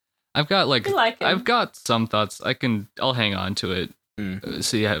 I've got like I like him. I've got some thoughts. I'll hang on to it.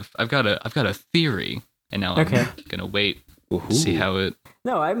 See, I've got a theory, and now Okay. I'm gonna wait. Ooh. See how it.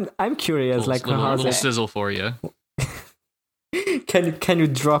 No, I'm curious. Like, little how's little it? sizzle for you. Can you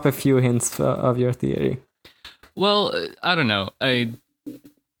drop a few hints of your theory? Well, I don't know.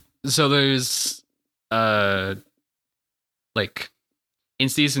 So there's like in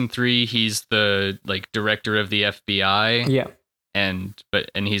season 3 he's the like director of the FBI. Yeah. And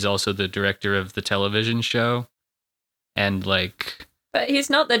he's also the director of the television show. And like But he's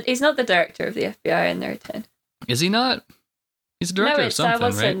not the director of the FBI in the Return. is he not? He's a director No, of it's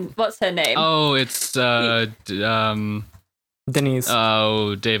something, right? what's her name? Oh, it's Denise.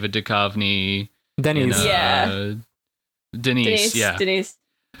 David Duchovny. Denise. Yeah. Denise, yeah. Denise.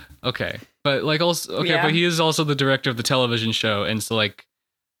 Okay. But like also okay, Yeah. but he is also the director of the television show, and so like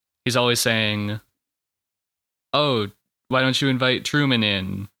he's always saying, "Oh, why don't you invite Truman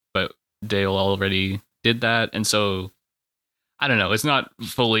in?" But Dale already did that, and so I don't know, it's not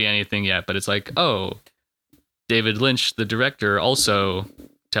fully anything yet, but it's like, "Oh, David Lynch, the director, also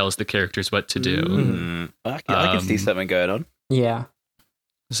tells the characters what to do." I can see something going on. Yeah.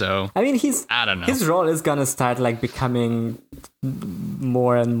 So I mean, I don't know. his role is gonna start like becoming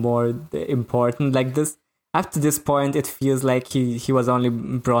more and more important. Like this, up to this point, it feels like he was only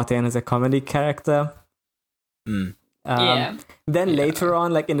brought in as a comedy character. Yeah. Then later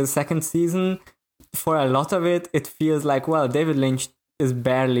on, like in the second season, for a lot of it, it feels like, well, David Lynch is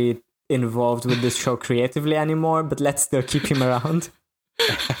barely involved with this show creatively anymore, but let's still keep him around.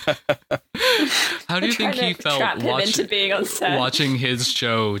 How do you think he felt trap him into being on set? watching his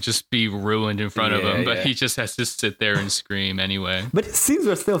show just be ruined in front of him, but Yeah. he just has to sit there and scream anyway? But his scenes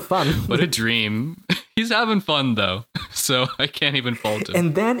were still fun. What a dream. He's having fun though, so I can't even fault him.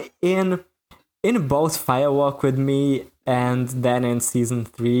 And then in both Firewalk with Me and then in season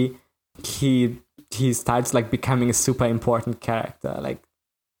 3, he starts like becoming a super important character, like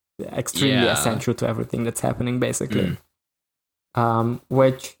extremely Yeah. essential to everything that's happening, basically.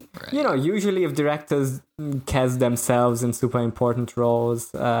 Which, Right. you know, usually if directors cast themselves in super important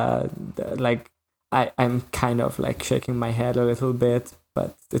roles, like I'm kind of like shaking my head a little bit,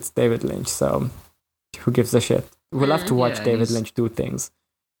 but it's David Lynch, so who gives a shit? We love to watch Yeah, David he's- Lynch do things.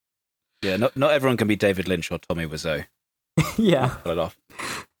 Yeah, not everyone can be David Lynch or Tommy Wiseau. Yeah. Pull it off.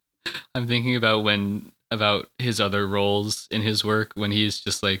 I'm thinking about his other roles in his work when he's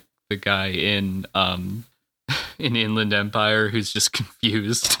just like the guy in Inland Empire who's just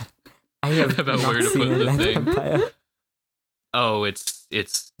confused. I have About not where to seen put the Inland thing. Empire. Oh,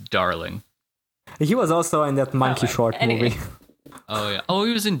 it's darling. He was also in that Monkey well, Short anyway. movie. Oh yeah. Oh,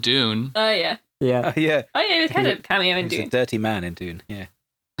 he was in Dune. Oh yeah. Yeah. Yeah, Oh yeah, he was kind of cameo in he's a Dune. dirty man in Dune. Yeah.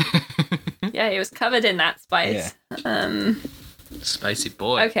 Yeah, he was covered in that spice. Spicy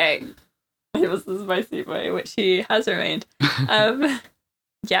boy. Okay. It was the spicy boy, which he has remained.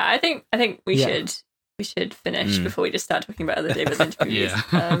 Yeah, I think we Yeah. should finish before we just start talking about other David Lynch movies.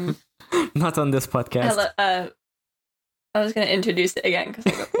 Yeah. Not on this podcast. Hello, I was going to introduce it again because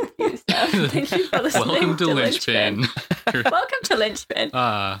I got confused. Thank you for listening. Welcome to Lynchpin. Lynchpin. Welcome to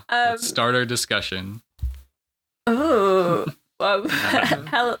Lynchpin. Let's start our discussion. Oh, well,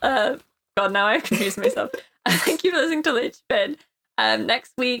 hell, God, now I've confused myself. Thank you for listening to Lynchpin.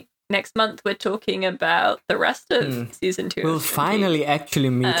 Next month, we're talking about the rest of season 2. We'll of Twin finally actually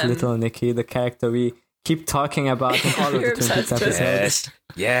meet Um, little Nikki, the character we keep talking about in all of the You're Twin Peaks obsessed with it. episodes.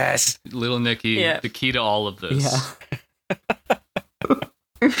 Yes. Little Nicky, Yeah. the key to all of this. Yeah.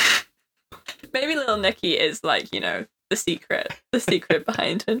 Maybe maybe Little Nicky is like, the secret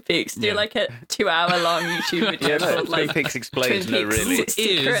behind Twin Peaks. Do like a 2-hour-long YouTube video called Twin like Peaks explains. Twin Peaks No, really.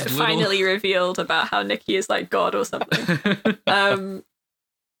 secret finally revealed about how Nicky is like God or something.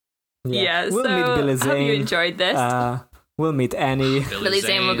 Yeah, we'll so meet Billy hope you Zane. enjoyed this. We'll meet Annie. Billy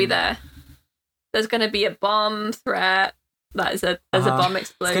Zane will be there. There's going to be a bomb threat. There's a bomb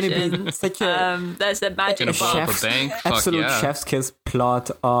explosion. It's gonna be such a there's a magic Gonna blow bomb. up a bank. Fuck absolute yeah. chef's kiss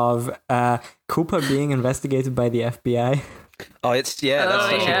plot of Cooper being investigated by the FBI. Oh, that's such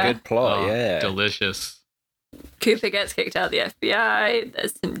a good plot. Yeah, Delicious. Cooper gets kicked out of the FBI.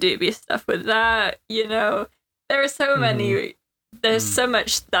 There's some dubious stuff with that. There are so many. There's so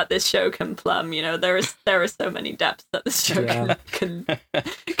much that this show can plumb. There are so many depths that this show can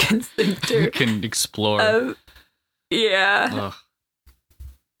sink to. Can explore. Ugh.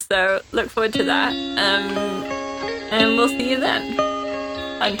 So look forward to that. And we'll see you then.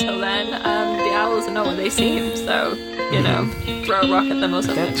 Until then, the owls are not what they seem. So throw a rock at them or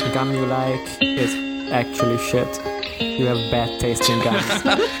something. That gum you like is actually shit. You have bad taste in gums.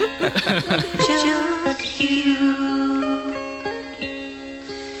 Just you.